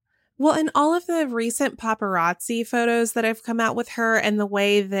was. Well, and all of the recent paparazzi photos that have come out with her and the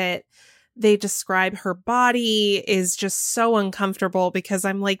way that they describe her body is just so uncomfortable because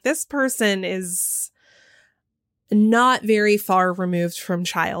I'm like, this person is not very far removed from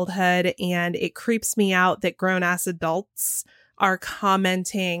childhood. And it creeps me out that grown-ass adults are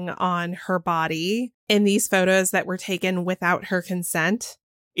commenting on her body in these photos that were taken without her consent.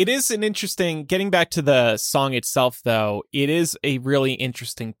 It is an interesting, getting back to the song itself, though, it is a really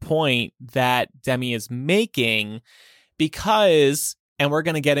interesting point that Demi is making because, and we're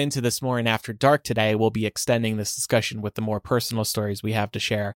going to get into this more in After Dark today, we'll be extending this discussion with the more personal stories we have to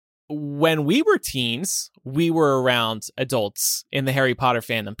share. When we were teens, we were around adults in the Harry Potter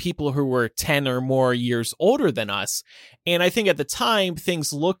fandom, people who were 10 or more years older than us. And I think at the time,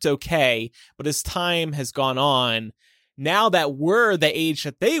 things looked okay, but as time has gone on, now that we're the age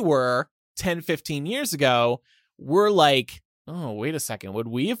that they were 10, 15 years ago, we're like, oh, wait a second. Would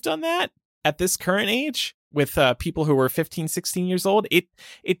we have done that at this current age with people who were 15, 16 years old? It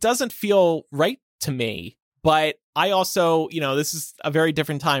doesn't feel right to me. But I also, this is a very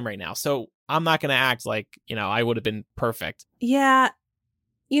different time right now. So I'm not going to act like, I would have been perfect. Yeah.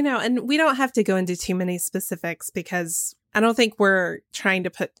 And we don't have to go into too many specifics because I don't think we're trying to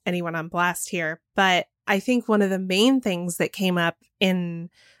put anyone on blast here. But I think one of the main things that came up in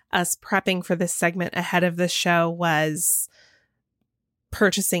us prepping for this segment ahead of the show was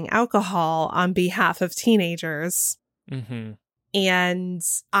purchasing alcohol on behalf of teenagers. Mm-hmm. And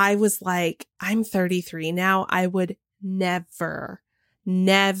I was like, I'm 33 now. I would never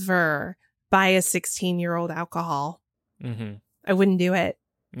buy a 16-year-old alcohol. Mm-hmm. I wouldn't do it.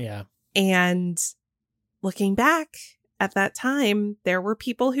 Yeah. And looking back at that time, there were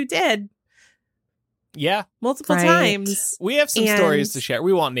people who did. Yeah. Multiple times. We have some stories to share.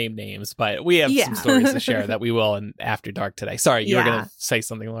 We won't name names, but we have some stories to share that we will in After Dark today. Sorry, you were going to say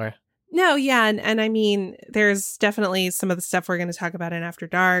something, Laura. No, yeah. And I mean, there's definitely some of the stuff we're going to talk about in After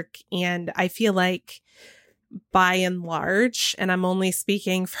Dark. And I feel like by and large, and I'm only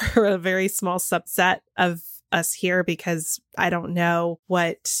speaking for a very small subset of us here because I don't know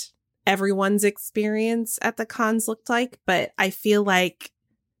what everyone's experience at the cons looked like, but I feel like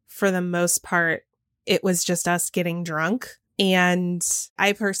for the most part, it was just us getting drunk. And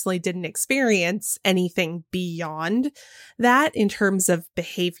I personally didn't experience anything beyond that in terms of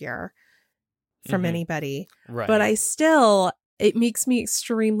behavior from anybody. Right. But it makes me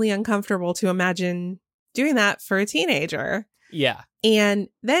extremely uncomfortable to imagine doing that for a teenager. Yeah. And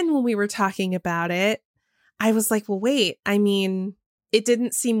then when we were talking about it, I was like, well, wait, I mean, it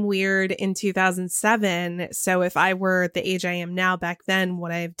didn't seem weird in 2007. So if I were the age I am now back then,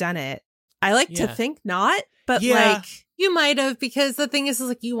 would I have done it? I like to think not, but like you might have, because the thing is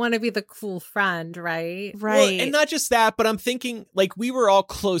like you want to be the cool friend, right? Right. Well, and not just that, but I'm thinking like we were all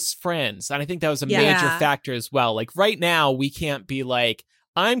close friends. And I think that was a major factor as well. Like right now, we can't be like,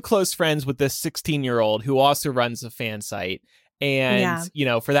 I'm close friends with this 16-year-old who also runs a fan site. And,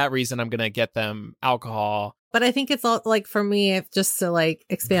 for that reason, I'm going to get them alcohol. But I think it's all like for me, just to like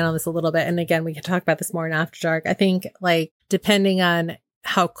expand on this a little bit. And again, we can talk about this more in After Dark. I think like depending on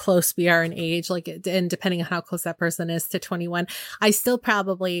how close we are in age, like, and depending on how close that person is to 21, I still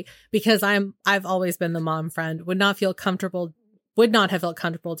probably, because I've always been the mom friend, would not have felt comfortable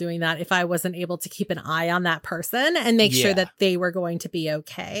doing that if I wasn't able to keep an eye on that person and make sure that they were going to be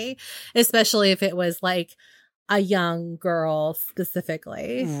okay, especially if it was like a young girl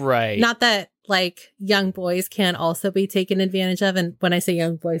specifically. Right. Not that like young boys can also be taken advantage of. And when I say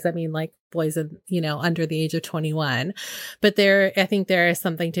young boys, I mean like boys, under the age of 21. But I think there is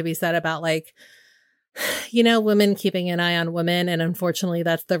something to be said about like, women keeping an eye on women. And unfortunately,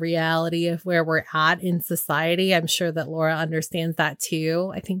 that's the reality of where we're at in society. I'm sure that Laura understands that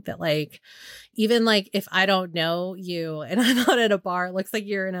too. I think that like, even like if I don't know you and I'm out at a bar, it looks like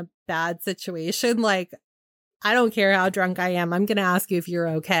you're in a bad situation. Like, I don't care how drunk I am. I'm going to ask you if you're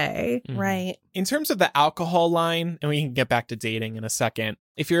okay. Mm-hmm. Right. In terms of the alcohol line, and we can get back to dating in a second.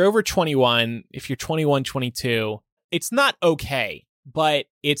 If you're over 21, if you're 21, 22, it's not okay, but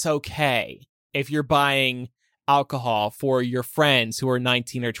it's okay if you're buying alcohol for your friends who are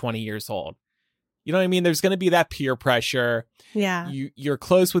 19 or 20 years old. You know what I mean? There's going to be that peer pressure. Yeah. You're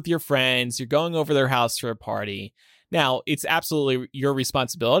close with your friends. You're going over their house for a party. Now, it's absolutely your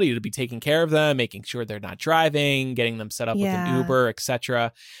responsibility to be taking care of them, making sure they're not driving, getting them set up with an Uber,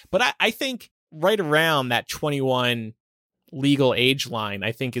 etc. But I think right around that 21 legal age line,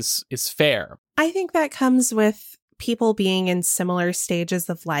 I think is fair. I think that comes with people being in similar stages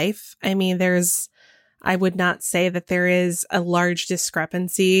of life. I mean, I would not say that there is a large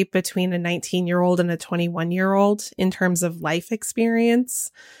discrepancy between a 19-year-old and a 21-year-old in terms of life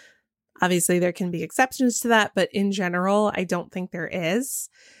experience. Obviously, there can be exceptions to that, but in general, I don't think there is.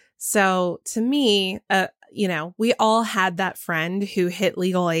 So to me, we all had that friend who hit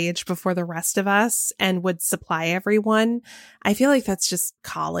legal age before the rest of us and would supply everyone. I feel like that's just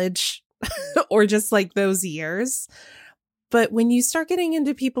college or just like those years. But when you start getting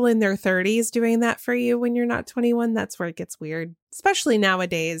into people in their 30s doing that for you when you're not 21, that's where it gets weird. Especially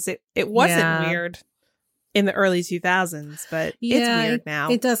nowadays. It wasn't weird in the early 2000s, but it's weird now.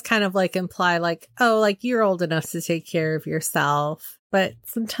 It does kind of like imply like, oh, like you're old enough to take care of yourself, but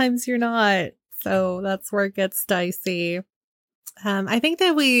sometimes you're not. So that's where it gets dicey. I think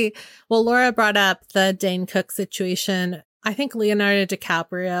that Laura brought up the Dane Cook situation. I think Leonardo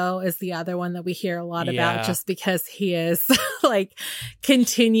DiCaprio is the other one that we hear a lot about just because he is like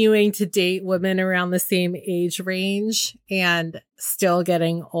continuing to date women around the same age range and still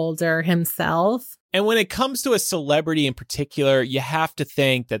getting older himself. And when it comes to a celebrity in particular, you have to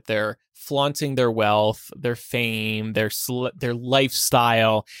think that they're flaunting their wealth, their fame, their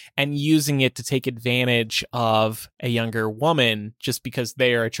lifestyle, and using it to take advantage of a younger woman just because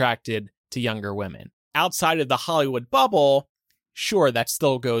they are attracted to younger women. Outside of the Hollywood bubble, sure, that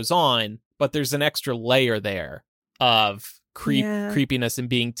still goes on, but there's an extra layer there of creepiness and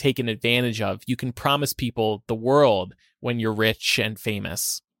being taken advantage of. You can promise people the world when you're rich and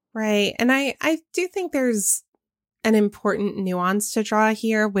famous. Right. And I do think there's an important nuance to draw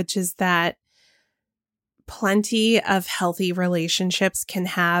here, which is that plenty of healthy relationships can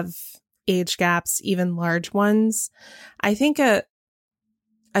have age gaps, even large ones. I think a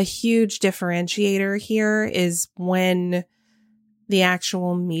huge differentiator here is when the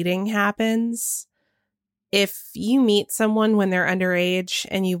actual meeting happens. If you meet someone when they're underage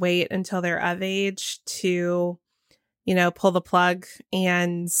and you wait until they're of age to, pull the plug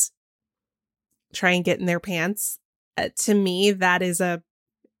and try and get in their pants, to me, that is a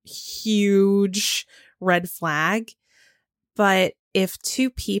huge red flag. But if two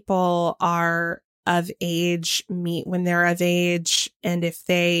people are of age, meet when they're of age, and if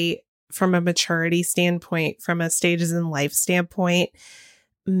they, from a maturity standpoint, from a stages in life standpoint,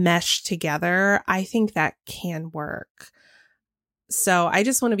 mesh together, I think that can work. So I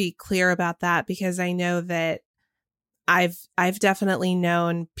just want to be clear about that because I know that I've definitely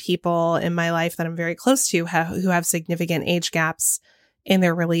known people in my life that I'm very close to who have significant age gaps in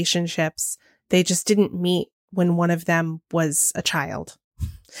their relationships. They just didn't meet when one of them was a child.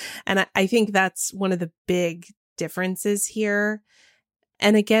 And I think that's one of the big differences here.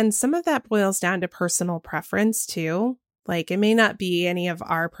 And again, some of that boils down to personal preference too. Like it may not be any of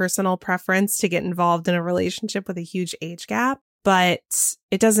our personal preference to get involved in a relationship with a huge age gap, but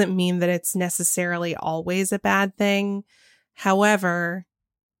it doesn't mean that it's necessarily always a bad thing. However,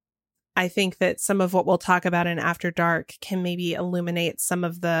 I think that some of what we'll talk about in After Dark can maybe illuminate some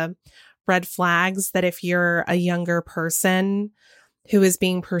of the red flags that if you're a younger person who is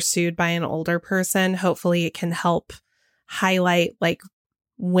being pursued by an older person, hopefully it can help highlight like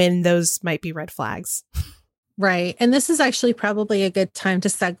when those might be red flags. Right. And this is actually probably a good time to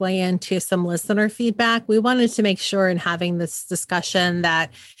segue into some listener feedback. We wanted to make sure in having this discussion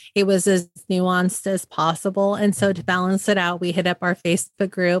that it was as nuanced as possible. And so to balance it out, we hit up our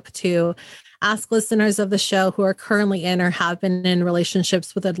Facebook group to ask listeners of the show who are currently in or have been in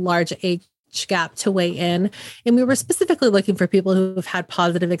relationships with a large age gap to weigh in. And we were specifically looking for people who have had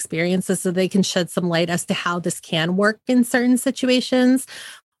positive experiences so they can shed some light as to how this can work in certain situations.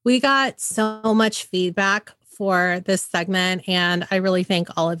 We got so much feedback for this segment, and I really thank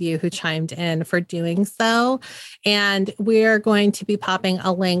all of you who chimed in for doing so. And we're going to be popping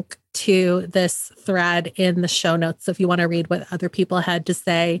a link to this thread in the show notes. So if you want to read what other people had to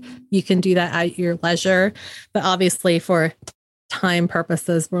say, you can do that at your leisure. But obviously for time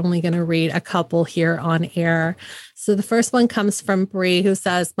purposes, we're only going to read a couple here on air. So the first one comes from Bree, who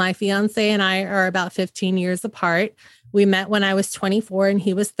says, my fiance and I are about 15 years apart. We met when I was 24 and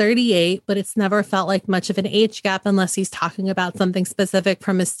he was 38, but it's never felt like much of an age gap unless he's talking about something specific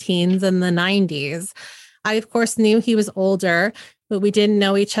from his teens in the 90s. I, of course, knew he was older, but we didn't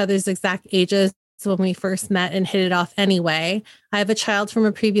know each other's exact ages when we first met and hit it off anyway. I have a child from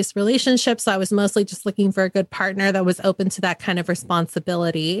a previous relationship, so I was mostly just looking for a good partner that was open to that kind of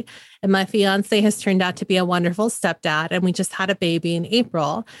responsibility. And my fiance has turned out to be a wonderful stepdad, and we just had a baby in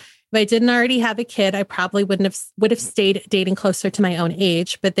April. If I didn't already have a kid, I probably would have stayed dating closer to my own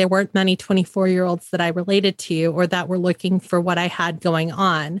age, but there weren't many 24-year-olds that I related to or that were looking for what I had going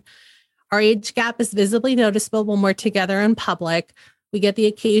on. Our age gap is visibly noticeable when we're together in public. We get the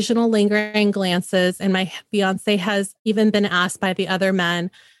occasional lingering glances, and my fiance has even been asked by the other men,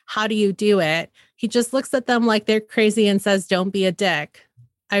 how do you do it? He just looks at them like they're crazy and says, don't be a dick.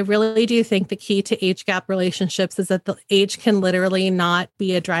 I really do think the key to age gap relationships is that the age can literally not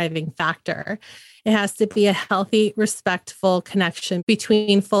be a driving factor. It has to be a healthy, respectful connection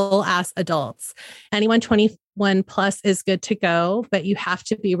between full ass adults. Anyone 21 plus is good to go, but you have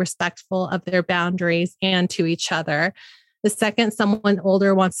to be respectful of their boundaries and to each other. The second someone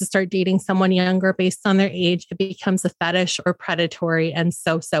older wants to start dating someone younger based on their age, it becomes a fetish or predatory and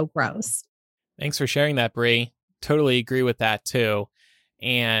so gross. Thanks for sharing that, Brie. Totally agree with that too.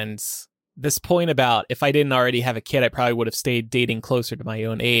 And this point about if I didn't already have a kid, I probably would have stayed dating closer to my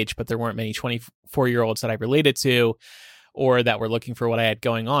own age, but there weren't many 24-year-olds that I related to or that were looking for what I had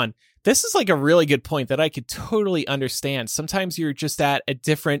going on. This is like a really good point that I could totally understand. Sometimes you're just at a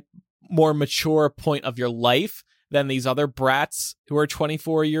different, more mature point of your life than these other brats who are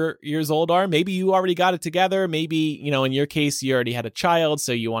 24 years old are. Maybe you already got it together. Maybe, in your case, you already had a child,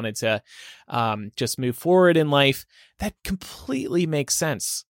 so you wanted to just move forward in life. That completely makes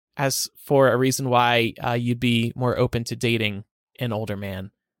sense as for a reason why you'd be more open to dating an older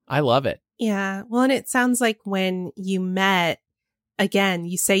man. I love it. Yeah. Well, and it sounds like when you met, again,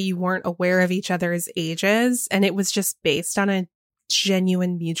 you say you weren't aware of each other's ages and it was just based on a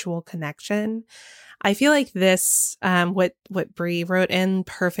genuine mutual connection. I feel like this, what Brie wrote in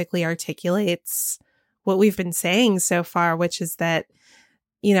perfectly articulates what we've been saying so far, which is that,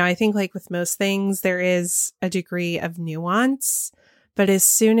 I think like with most things, there is a degree of nuance. But as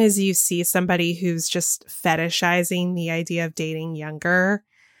soon as you see somebody who's just fetishizing the idea of dating younger,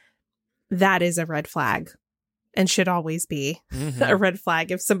 that is a red flag and should always be a red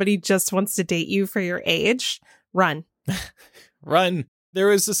flag. If somebody just wants to date you for your age, run. Run. There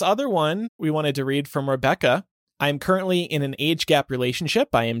was this other one we wanted to read from Rebecca. I am currently in an age gap relationship.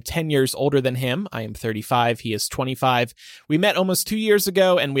 I am 10 years older than him. I am 35. He is 25. We met almost 2 years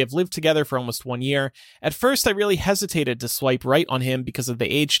ago, and we have lived together for almost 1 year. At first, I really hesitated to swipe right on him because of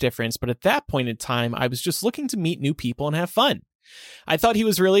the age difference, but at that point in time, I was just looking to meet new people and have fun. I thought he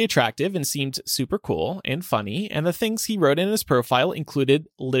was really attractive and seemed super cool and funny, and the things he wrote in his profile included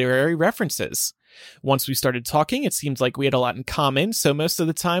literary references. Once we started talking, it seemed like we had a lot in common, so most of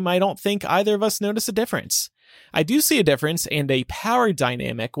the time I don't think either of us noticed a difference. I do see a difference and a power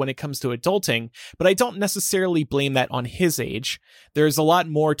dynamic when it comes to adulting, but I don't necessarily blame that on his age. There's a lot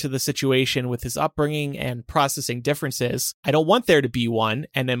more to the situation with his upbringing and processing differences. I don't want there to be one,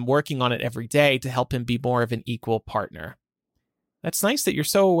 and am working on it every day to help him be more of an equal partner. That's nice that you're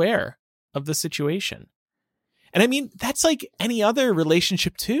so aware of the situation. And I mean, that's like any other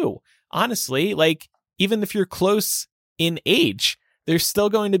relationship too. Honestly, like even if you're close in age, there's still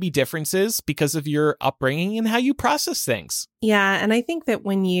going to be differences because of your upbringing and how you process things. Yeah. And I think that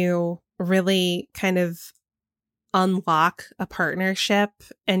when you really kind of unlock a partnership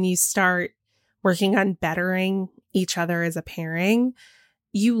and you start working on bettering each other as a pairing,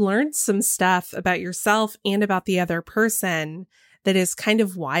 you learn some stuff about yourself and about the other person that is kind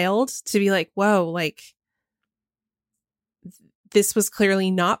of wild to be like, whoa, like this was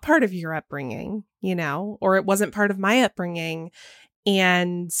clearly not part of your upbringing, or it wasn't part of my upbringing.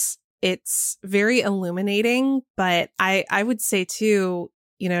 And it's very illuminating. But I would say too,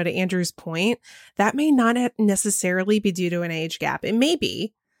 to Andrew's point, that may not necessarily be due to an age gap. It may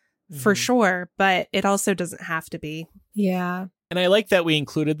be for sure, but it also doesn't have to be. Yeah. And I like that we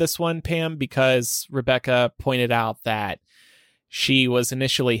included this one, Pam, because Rebecca pointed out that she was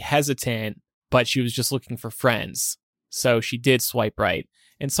initially hesitant, but she was just looking for friends. So she did swipe right.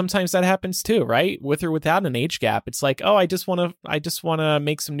 And sometimes that happens too, right? With or without an age gap. It's like, oh, I just want to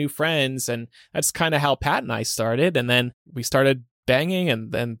make some new friends. And that's kind of how Pat and I started. And then we started banging,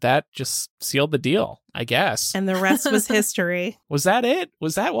 and then that just sealed the deal, I guess. And the rest was history. Was that it?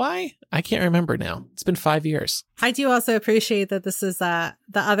 Was that why? I can't remember now. It's been 5 years. I do also appreciate that this is the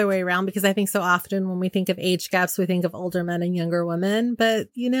other way around, because I think so often when we think of age gaps, we think of older men and younger women. But,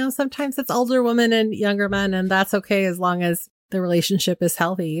 sometimes it's older women and younger men, and that's okay as long as the relationship is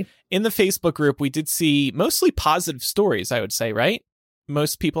healthy. In the Facebook group, we did see mostly positive stories, I would say, right?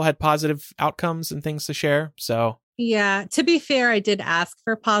 Most people had positive outcomes and things to share. So yeah, to be fair, I did ask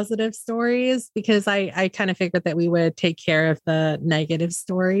for positive stories because I kind of figured that we would take care of the negative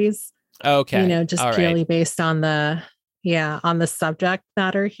stories. Okay. Just all purely right. based on the subject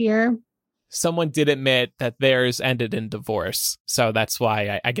matter here. Someone did admit that theirs ended in divorce. So that's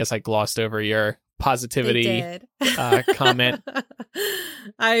why I guess I glossed over your positivity comment.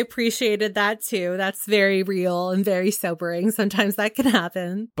 I appreciated that too. That's very real and very sobering. Sometimes that can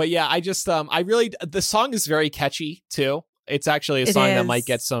happen. But yeah, I just the song is very catchy too. It's actually a song that might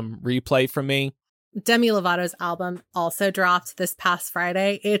get some replay from me. Demi Lovato's album also dropped this past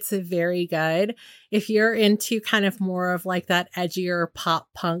Friday. It's very good. If you're into kind of more of like that edgier pop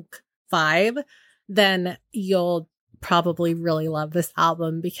punk vibe, then you'll probably really love this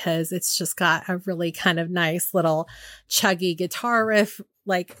album because it's just got a really kind of nice little chuggy guitar riff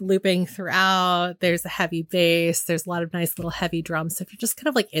like looping throughout. There's a heavy bass. There's a lot of nice little heavy drums. So if you're just kind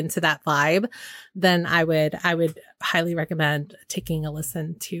of like into that vibe, then I would highly recommend taking a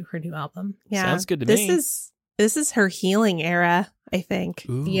listen to her new album. Yeah. Sounds good to me. This is her healing era, I think.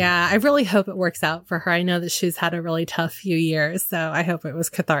 Ooh. Yeah, I really hope it works out for her. I know that she's had a really tough few years, so I hope it was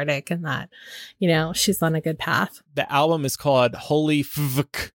cathartic and that, she's on a good path. The album is called Holy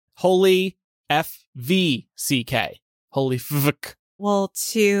Fvk. Holy F-V-C-K. Holy Fvk. Well,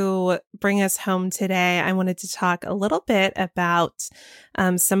 to bring us home today, I wanted to talk a little bit about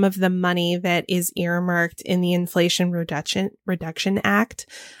some of the money that is earmarked in the Inflation Reduction Act,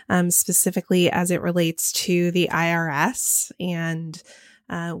 specifically as it relates to the IRS and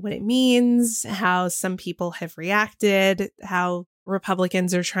what it means, how some people have reacted, how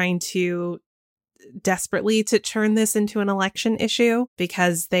Republicans are trying to desperately to turn this into an election issue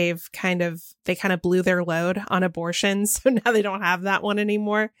because they kind of blew their load on abortion. So now they don't have that one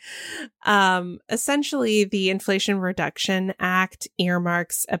anymore. Essentially, the Inflation Reduction Act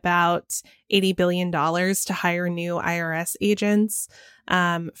earmarks about $80 billion to hire new IRS agents.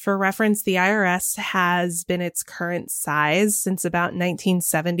 For reference, the IRS has been its current size since about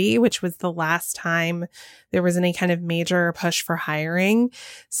 1970, which was the last time there was any kind of major push for hiring.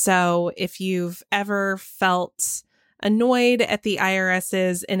 So if you've ever felt annoyed at the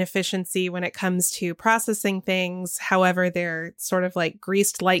IRS's inefficiency when it comes to processing things, however, their sort of like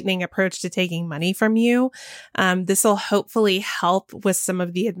greased lightning approach to taking money from you, this will hopefully help with some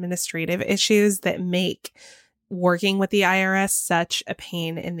of the administrative issues that make working with the IRS such a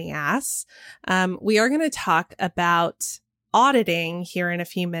pain in the ass. We are going to talk about auditing here in a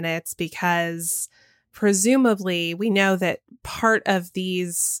few minutes because presumably we know that part of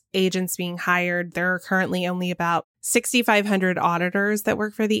these agents being hired, there are currently only about 6,500 auditors that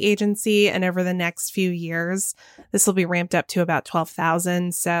work for the agency. And over the next few years, this will be ramped up to about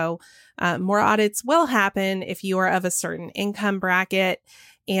 12,000. So more audits will happen if you are of a certain income bracket.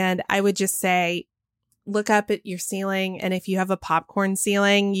 And I would just say, look up at your ceiling. And if you have a popcorn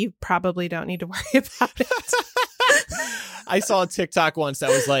ceiling, you probably don't need to worry about it. I saw a TikTok once that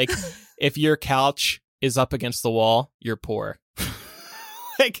was like, if your couch is up against the wall, you're poor.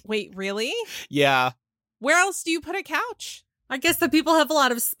 Wait, really? Yeah. Where else do you put a couch? I guess that people have a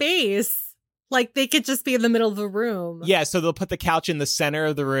lot of space. Like they could just be in the middle of the room. Yeah, so they'll put the couch in the center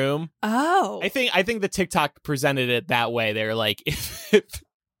of the room. Oh. I think the TikTok presented it that way. They're like, if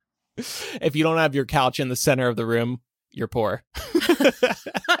you don't have your couch in the center of the room, you're poor.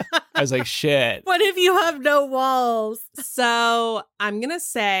 I was like, shit. What if you have no walls? So I'm going to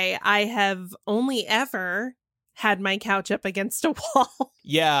say I have only ever had my couch up against a wall.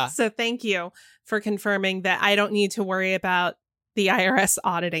 Yeah. So thank you for confirming that I don't need to worry about the IRS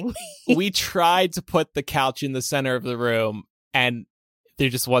auditing me. We tried to put the couch in the center of the room and there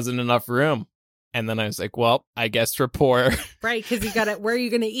just wasn't enough room. And then I was like, well, I guess we're poor. Right, because you got it. Where are you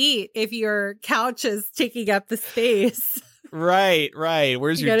going to eat if your couch is taking up the space? Right.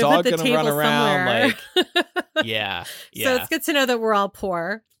 Where's your dog going to run around? Somewhere. Yeah. So it's good to know that we're all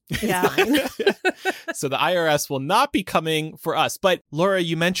poor. Yeah. So the IRS will not be coming for us. But Laura,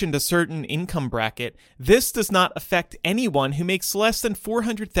 you mentioned a certain income bracket. This does not affect anyone who makes less than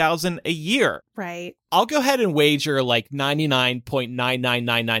 $400,000 a year. Right. I'll go ahead and wager like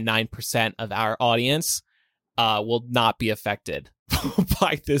 99.99999% of our audience will not be affected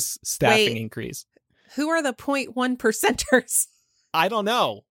by this staffing increase. Who are the 0.1%ers? I don't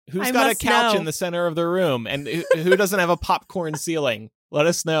know. Who's I got a must couch know. in the center of the room and who doesn't have a popcorn ceiling? Let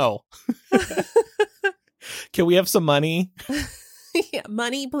us know. Can we have some money? Yeah,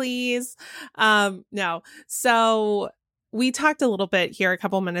 money, please. No. So we talked a little bit here a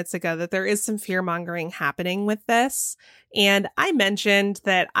couple minutes ago that there is some fear mongering happening with this. And I mentioned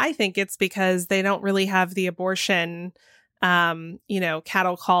that I think it's because they don't really have the abortion,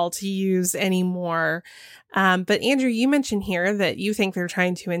 cattle call to use anymore. But Andrew, you mentioned here that you think they're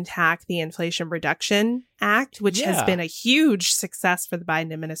trying to attack the Inflation Reduction Act, which has been a huge success for the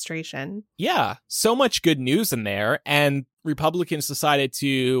Biden administration. Yeah, so much good news in there. And Republicans decided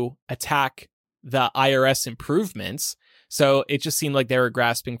to attack the IRS improvements. So it just seemed like they were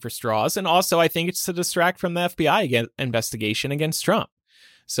grasping for straws. And also, I think it's to distract from the FBI investigation against Trump.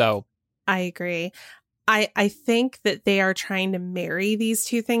 So I agree. I think that they are trying to marry these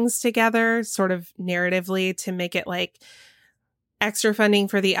two things together sort of narratively to make it like extra funding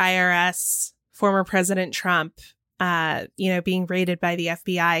for the IRS former President Trump, being raided by the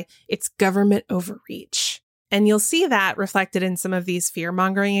FBI. It's government overreach. And you'll see that reflected in some of these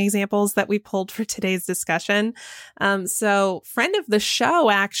fear-mongering examples that we pulled for today's discussion. So friend of the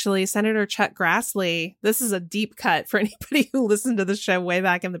show, actually, Senator Chuck Grassley, this is a deep cut for anybody who listened to the show way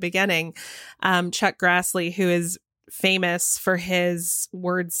back in the beginning. Chuck Grassley, who is famous for his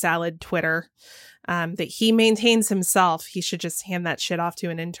word salad Twitter that he maintains himself. He should just hand that shit off to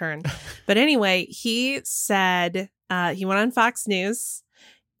an intern. But anyway, he said, he went on Fox News,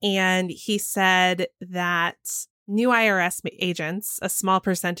 and he said that new IRS agents, a small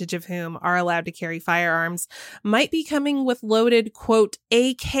percentage of whom are allowed to carry firearms, might be coming with loaded, quote,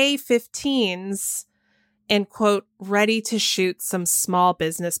 AK-15s and, quote, ready to shoot some small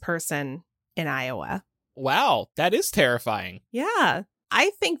business person in Iowa. Wow, that is terrifying. Yeah. I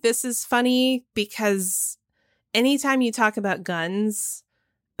think this is funny because anytime you talk about guns,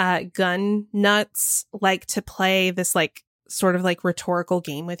 gun nuts like to play this like sort of like rhetorical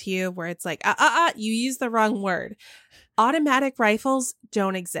game with you where it's like, you use the wrong word. Automatic rifles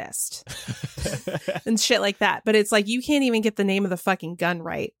don't exist and shit like that. But it's like, you can't even get the name of the fucking gun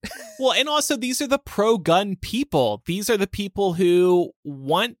right. Well, and also these are the pro-gun people. These are the people who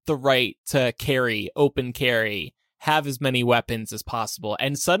want the right to carry, open carry, have as many weapons as possible.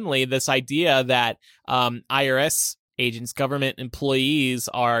 And suddenly this idea that IRS agents, government employees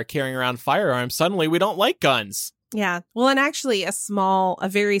are carrying around firearms, suddenly we don't like guns. Yeah. Well, and actually a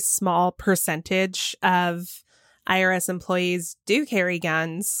very small percentage of IRS employees do carry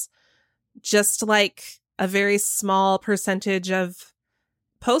guns, just like a very small percentage of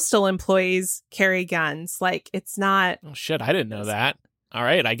postal employees carry guns. Like, it's not... Oh, shit. I didn't know that. All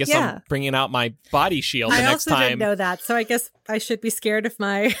right. I guess I'm bringing out my body shield the next time. I also didn't know that, so I guess I should be scared of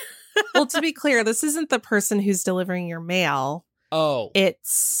my... Well, to be clear, this isn't the person who's delivering your mail. Oh.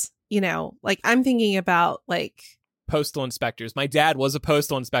 It's, like, I'm thinking about, like... postal inspectors. My dad was a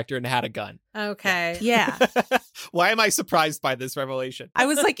postal inspector and had a gun. Okay. Yeah. Why am I surprised by this revelation? I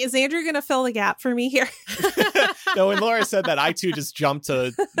was like, is Andrew going to fill the gap for me here? No, when Laura said that, I too just jumped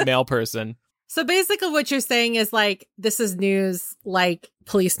to mail person. So basically what you're saying is like, this is news, like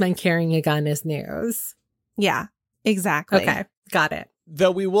policemen carrying a gun is news. Yeah, exactly. Okay. Got it.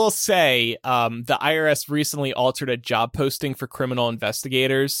 Though we will say the IRS recently altered a job posting for criminal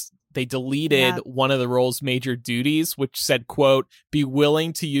investigators. They deleted one of the role's major duties, which said, quote, be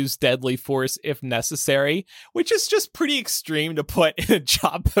willing to use deadly force if necessary, which is just pretty extreme to put in a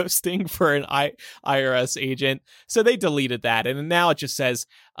job posting for an IRS agent. So they deleted that. And now it just says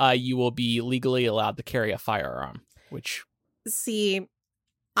you will be legally allowed to carry a firearm, which... See,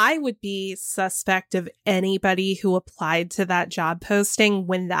 I would be suspect of anybody who applied to that job posting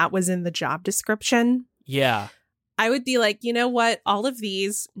when that was in the job description. Yeah. I would be like, you know what? All of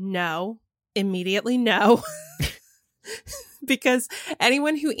these, no. Immediately no. Because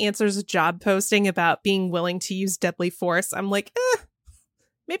anyone who answers a job posting about being willing to use deadly force, I'm like,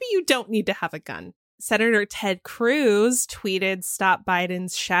 maybe you don't need to have a gun. Senator Ted Cruz tweeted, stop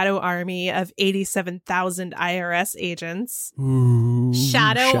Biden's shadow army of 87,000 IRS agents. Ooh,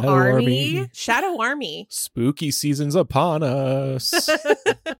 Shadow army? Shadow army. Spooky season's upon us.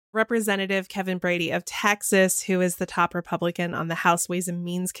 Representative Kevin Brady of Texas, who is the top Republican on the House Ways and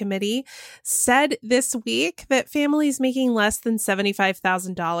Means Committee, said this week that families making less than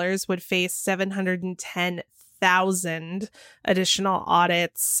 $75,000 would face 710,000 additional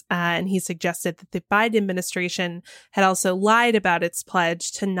audits. And he suggested that the Biden administration had also lied about its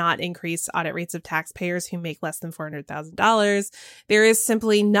pledge to not increase audit rates of taxpayers who make less than $400,000. There is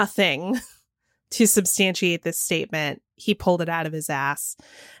simply nothing to substantiate this statement. He pulled it out of his ass.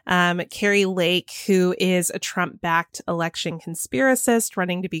 Carrie Lake, who is a Trump-backed election conspiracist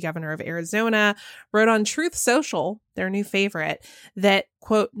running to be governor of Arizona, wrote on Truth Social, their new favorite, that,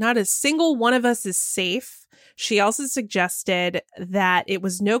 quote, not a single one of us is safe. She also suggested that it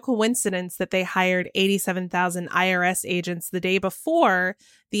was no coincidence that they hired 87,000 IRS agents the day before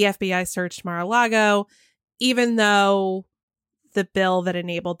the FBI searched Mar-a-Lago, even though the bill that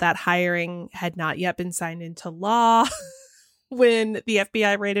enabled that hiring had not yet been signed into law when the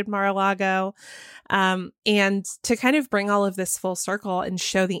FBI raided Mar-a-Lago. And to kind of bring all of this full circle and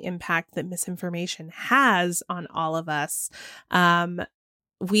show the impact that misinformation has on all of us,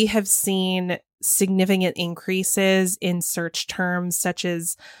 we have seen significant increases in search terms such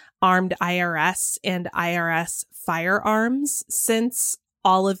as armed IRS and IRS firearms since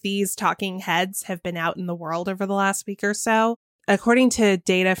all of these talking heads have been out in the world over the last week or so. According to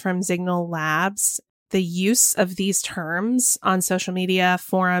data from Signal Labs, the use of these terms on social media,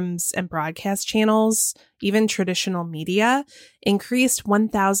 forums, and broadcast channels, even traditional media, increased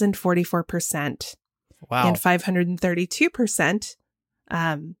 1,044%. Wow. And 532%,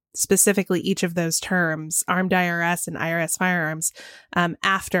 specifically each of those terms, armed IRS and IRS firearms,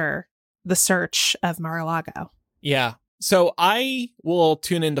 after the search of Mar-a-Lago. Yeah. So I will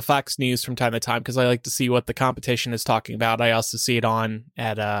tune into Fox News from time to time because I like to see what the competition is talking about. I also see it on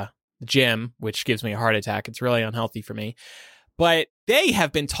at the gym, which gives me a heart attack. It's really unhealthy for me. But they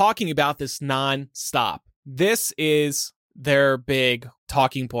have been talking about this nonstop. This is their big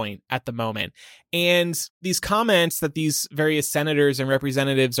talking point at the moment. And these comments that these various senators and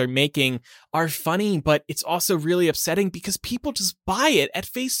representatives are making are funny, but it's also really upsetting because people just buy it at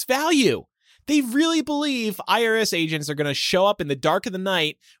face value. They really believe IRS agents are going to show up in the dark of the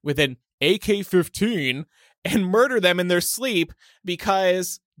night with an AK-15 and murder them in their sleep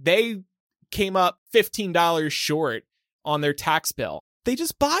because they came up $15 short on their tax bill. They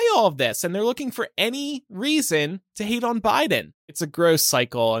just buy all of this, and they're looking for any reason to hate on Biden. It's a gross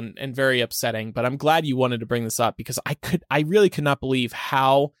cycle and very upsetting, but I'm glad you wanted to bring this up because I really could not believe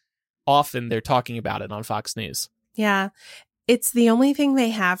how often they're talking about it on Fox News. Yeah. It's the only thing they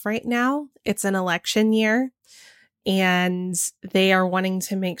have right now. It's an election year, and they are wanting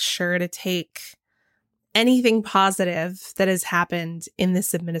to make sure to take anything positive that has happened in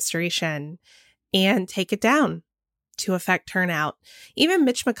this administration and take it down to affect turnout. Even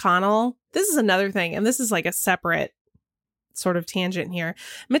Mitch McConnell, this is another thing, and this is like a separate sort of tangent here.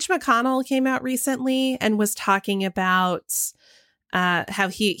 Mitch McConnell came out recently and was talking about how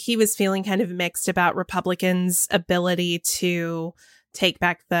he was feeling kind of mixed about Republicans' ability to take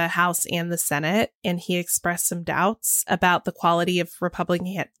back the House and the Senate, and he expressed some doubts about the quality of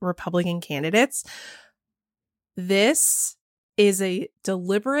Republican candidates. This is a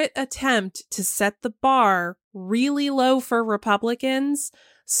deliberate attempt to set the bar really low for Republicans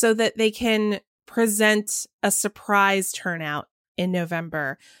so that they can present a surprise turnout in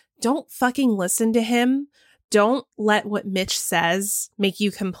November. Don't fucking listen to him. Don't let what Mitch says make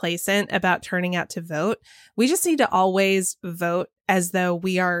you complacent about turning out to vote. We just need to always vote as though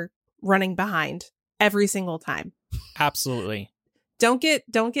we are running behind every single time. Absolutely. Don't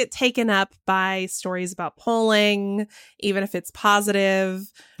get taken up by stories about polling, even if it's positive.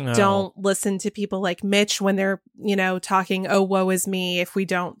 No. Don't listen to people like Mitch when they're, talking, oh, woe is me. If we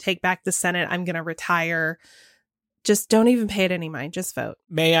don't take back the Senate, I'm going to retire. Just don't even pay it any mind. Just vote.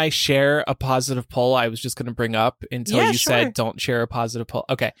 May I share a positive poll I was just going to bring up until you sure. said don't share a positive poll?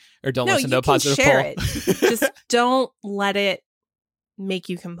 Okay. Or don't listen to a positive share poll. It. Just don't let it make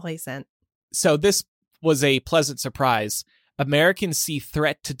you complacent. So this was a pleasant surprise. Americans see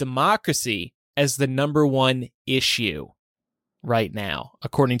threat to democracy as the number one issue right now,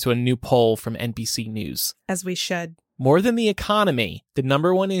 according to a new poll from NBC News. As we should. More than the economy, the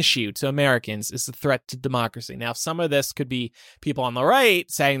number one issue to Americans is the threat to democracy. Now, some of this could be people on the right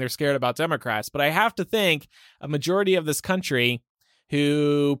saying they're scared about Democrats, but I have to think a majority of this country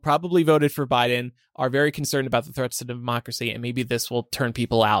who probably voted for Biden are very concerned about the threats to democracy, and maybe this will turn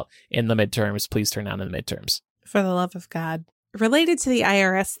people out in the midterms. Please turn out in the midterms. For the love of God. Related to the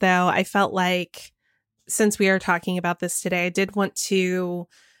IRS, though, I felt like since we are talking about this today, I did want to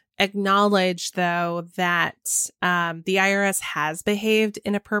acknowledge, though, that the IRS has behaved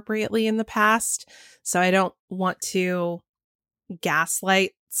inappropriately in the past. So I don't want to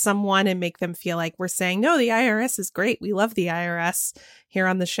gaslight someone and make them feel like we're saying, no, the IRS is great. We love the IRS here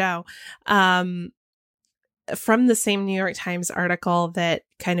on the show. From the same New York Times article that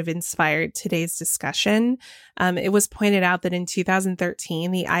kind of inspired today's discussion, it was pointed out that in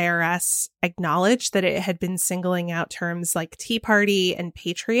 2013, the IRS acknowledged that it had been singling out terms like Tea Party and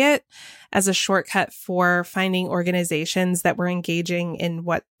Patriot as a shortcut for finding organizations that were engaging in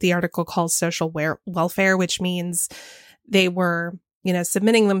what the article calls social welfare, which means they were,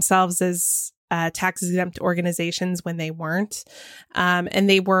 submitting themselves as tax-exempt organizations when they weren't. And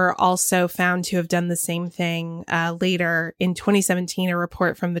they were also found to have done the same thing later. In 2017, a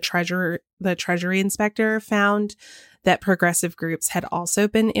report from the Treasury Inspector found that progressive groups had also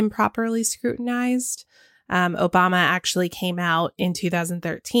been improperly scrutinized. Obama actually came out in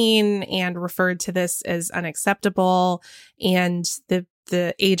 2013 and referred to this as unacceptable. And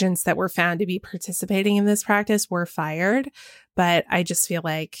the agents that were found to be participating in this practice were fired. But I just feel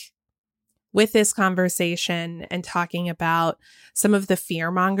like with this conversation and talking about some of the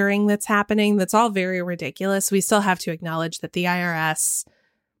fear mongering that's happening, that's all very ridiculous. We still have to acknowledge that the IRS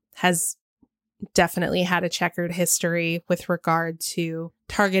has definitely had a checkered history with regard to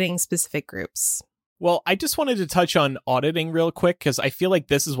targeting specific groups. Well, I just wanted to touch on auditing real quick because I feel like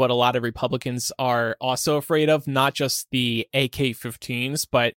this is what a lot of Republicans are also afraid of, not just the AK-15s,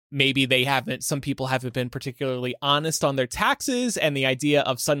 but maybe some people haven't been particularly honest on their taxes, and the idea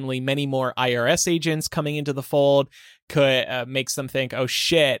of suddenly many more IRS agents coming into the fold could makes them think, oh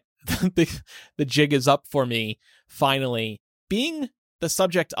shit, the jig is up for me, finally. Being the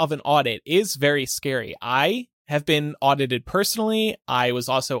subject of an audit is very scary. I have been audited personally. I was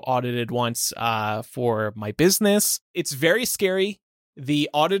also audited once for my business. It's very scary. The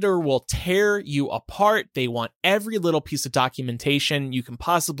auditor will tear you apart. They want every little piece of documentation you can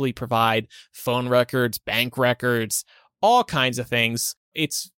possibly provide, phone records, bank records, all kinds of things.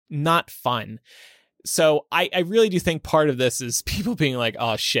 It's not fun. So I really do think part of this is people being like,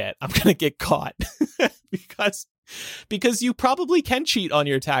 oh shit, I'm going to get caught because you probably can cheat on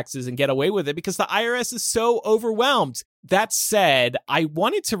your taxes and get away with it because the IRS is so overwhelmed. That said, I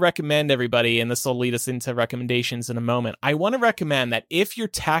wanted to recommend everybody, and this will lead us into recommendations in a moment. I want to recommend that if your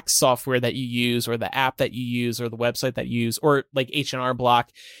tax software that you use or the app that you use or the website that you use or like H&R Block,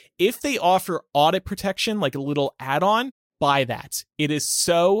 if they offer audit protection, like a little add-on, buy that. It is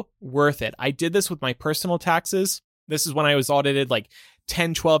so worth it. I did this with my personal taxes. This is when I was audited like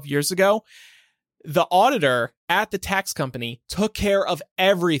 10, 12 years ago. The auditor at the tax company took care of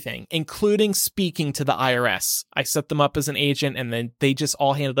everything, including speaking to the IRS. I set them up as an agent and then they just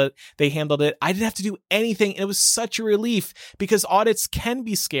all handled it. They handled it. I didn't have to do anything. And it was such a relief because audits can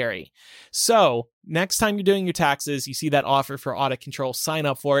be scary. So next time you're doing your taxes, you see that offer for audit control, sign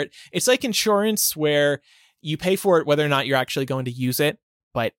up for it. It's like insurance where you pay for it whether or not you're actually going to use it,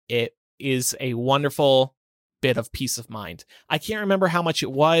 but it is a wonderful bit of peace of mind. I can't remember how much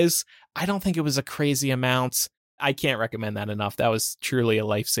it was. I don't think it was a crazy amount. I can't recommend that enough. That was truly a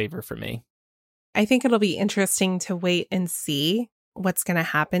lifesaver for me. I think it'll be interesting to wait and see what's going to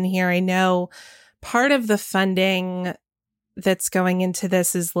happen here. I know part of the funding that's going into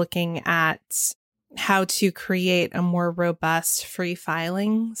this is looking at how to create a more robust free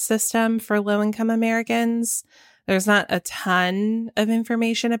filing system for low-income Americans. There's not a ton of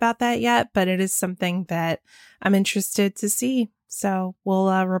information about that yet, but it is something that I'm interested to see. So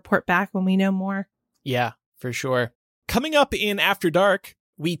we'll report back when we know more. Yeah, for sure. Coming up in After Dark,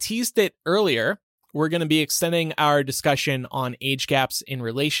 we teased it earlier. We're going to be extending our discussion on age gaps in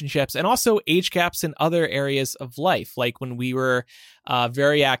relationships and also age gaps in other areas of life. Like when we were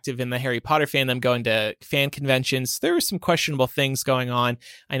very active in the Harry Potter fandom, going to fan conventions, there were some questionable things going on.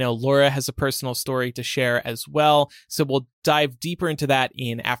 I know Laura has a personal story to share as well. So we'll dive deeper into that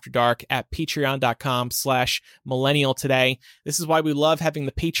in After Dark at patreon.com/millennial today. This is why we love having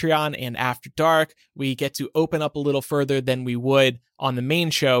the Patreon and After Dark. We get to open up a little further than we would on the main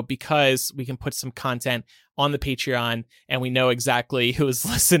show because we can put some content on the Patreon and we know exactly who is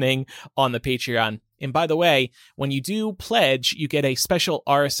listening on the Patreon. And by the way, when you do pledge, you get a special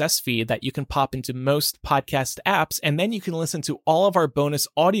RSS feed that you can pop into most podcast apps, and then you can listen to all of our bonus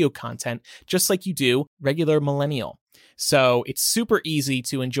audio content just like you do regular Millennial. So it's super easy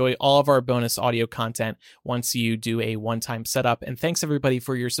to enjoy all of our bonus audio content once you do a one-time setup. And thanks everybody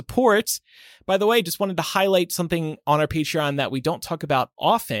for your support. By the way, just wanted to highlight something on our Patreon that we don't talk about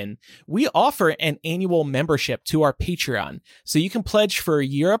often. We offer an annual membership to our Patreon. So you can pledge for a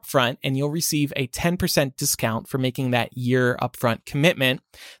year upfront and you'll receive a 10% discount for making that year upfront commitment.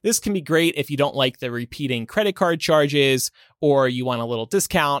 This can be great if you don't like the repeating credit card charges or you want a little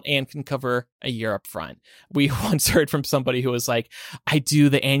discount and can cover a year up front. We once heard from somebody who was like, I do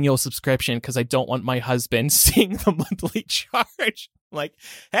the annual subscription because I don't want my husband seeing the monthly charge. I'm like,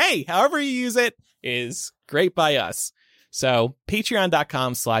 hey, however you use it is great by us. So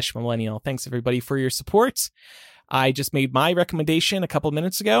patreon.com/millennial. Thanks everybody for your support. I just made my recommendation a couple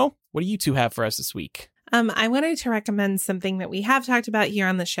minutes ago. What do you two have for us this week? I wanted to recommend something that we have talked about here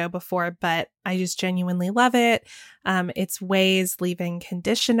on the show before, but I just genuinely love it. It's Ouai's leave-in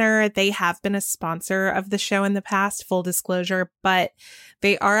conditioner. They have been a sponsor of the show in the past, full disclosure, but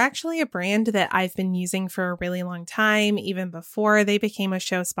they are actually a brand that I've been using for a really long time, even before they became a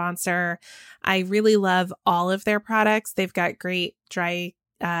show sponsor. I really love all of their products. They've got great dry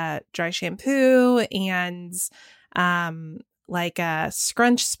shampoo and like a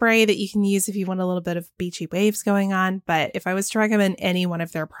scrunch spray that you can use if you want a little bit of beachy waves going on. But if I was to recommend any one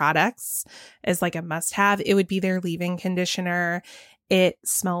of their products as like a must have, it would be their leave-in conditioner. It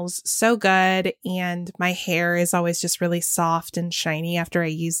smells so good and my hair is always just really soft and shiny after I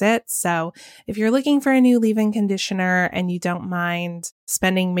use it. So if you're looking for a new leave-in conditioner and you don't mind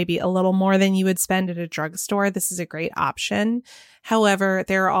spending maybe a little more than you would spend at a drugstore, this is a great option. However,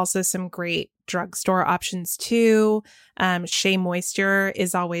 there are also some great drugstore options too. Shea Moisture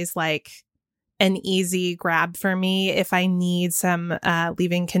is always like an easy grab for me if I need some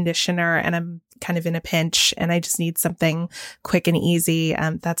leave-in conditioner and I'm kind of in a pinch and I just need something quick and easy.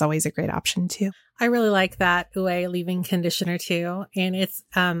 That's always a great option too. I really like that Ouai leave-in conditioner too. And it's,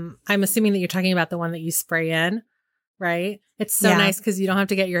 I'm assuming that you're talking about the one that you spray in, right? It's so nice because you don't have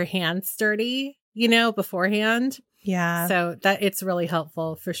to get your hands dirty, beforehand. Yeah. So that it's really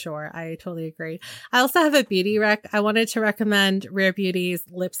helpful for sure. I totally agree. I also have a beauty rec. I wanted to recommend Rare Beauty's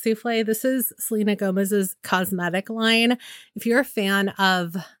Lip Souffle. This is Selena Gomez's cosmetic line. If you're a fan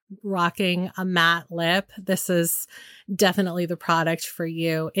of rocking a matte lip, this is definitely the product for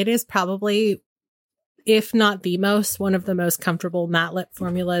you. It is probably, if not one of the most comfortable matte lip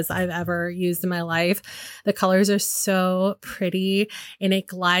formulas I've ever used in my life. The colors are so pretty and it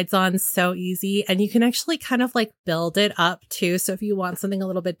glides on so easy. And you can actually kind of like build it up too. So if you want something a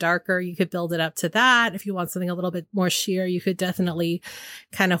little bit darker, you could build it up to that. If you want something a little bit more sheer, you could definitely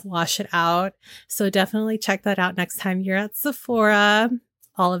kind of wash it out. So definitely check that out next time you're at Sephora.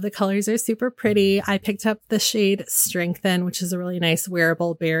 All of the colors are super pretty. I picked up the shade Strengthen, which is a really nice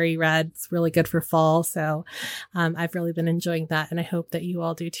wearable berry red. It's really good for fall. So I've really been enjoying that. And I hope that you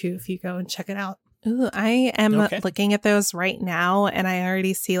all do too if you go and check it out. Ooh, I am looking at those right now and I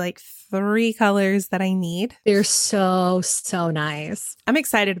already see like 3 colors that I need. They're so nice. I'm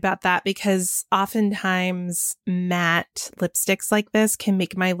excited about that because oftentimes matte lipsticks like this can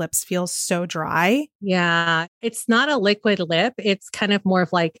make my lips feel so dry. Yeah. It's not a liquid lip. It's kind of more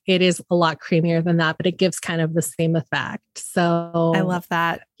of like, it is a lot creamier than that, but it gives kind of the same effect. So I love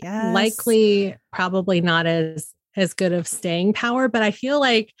that. Yes. Likely probably not as good of staying power, but I feel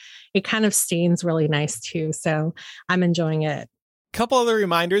like it kind of stains really nice too. So I'm enjoying it. Couple other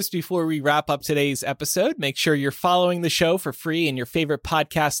reminders before we wrap up today's episode. Make sure you're following the show for free in your favorite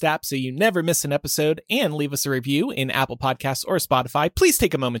podcast app so you never miss an episode, and leave us a review in Apple Podcasts or Spotify. Please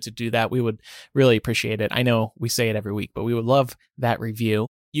take a moment to do that. We would really appreciate it. I know we say it every week, but we would love that review.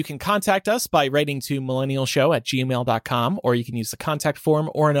 You can contact us by writing to millennialshow@gmail.com, or you can use the contact form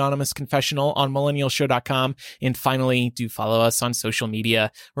or anonymous confessional on millennialshow.com. And finally, do follow us on social media.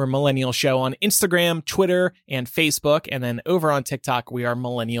 We're Millennial Show on Instagram, Twitter, and Facebook. And then over on TikTok, we are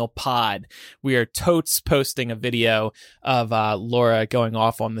Millennial Pod. We are totes posting a video of Laura going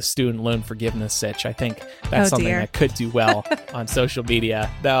off on the student loan forgiveness sitch. I think that's something that could do well on social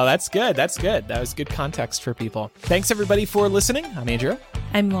media. No, that's good. That's good. That was good context for people. Thanks, everybody, for listening. I'm Andrew.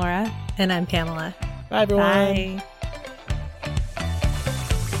 I'm Laura. And I'm Pamela. Bye, everyone. Bye.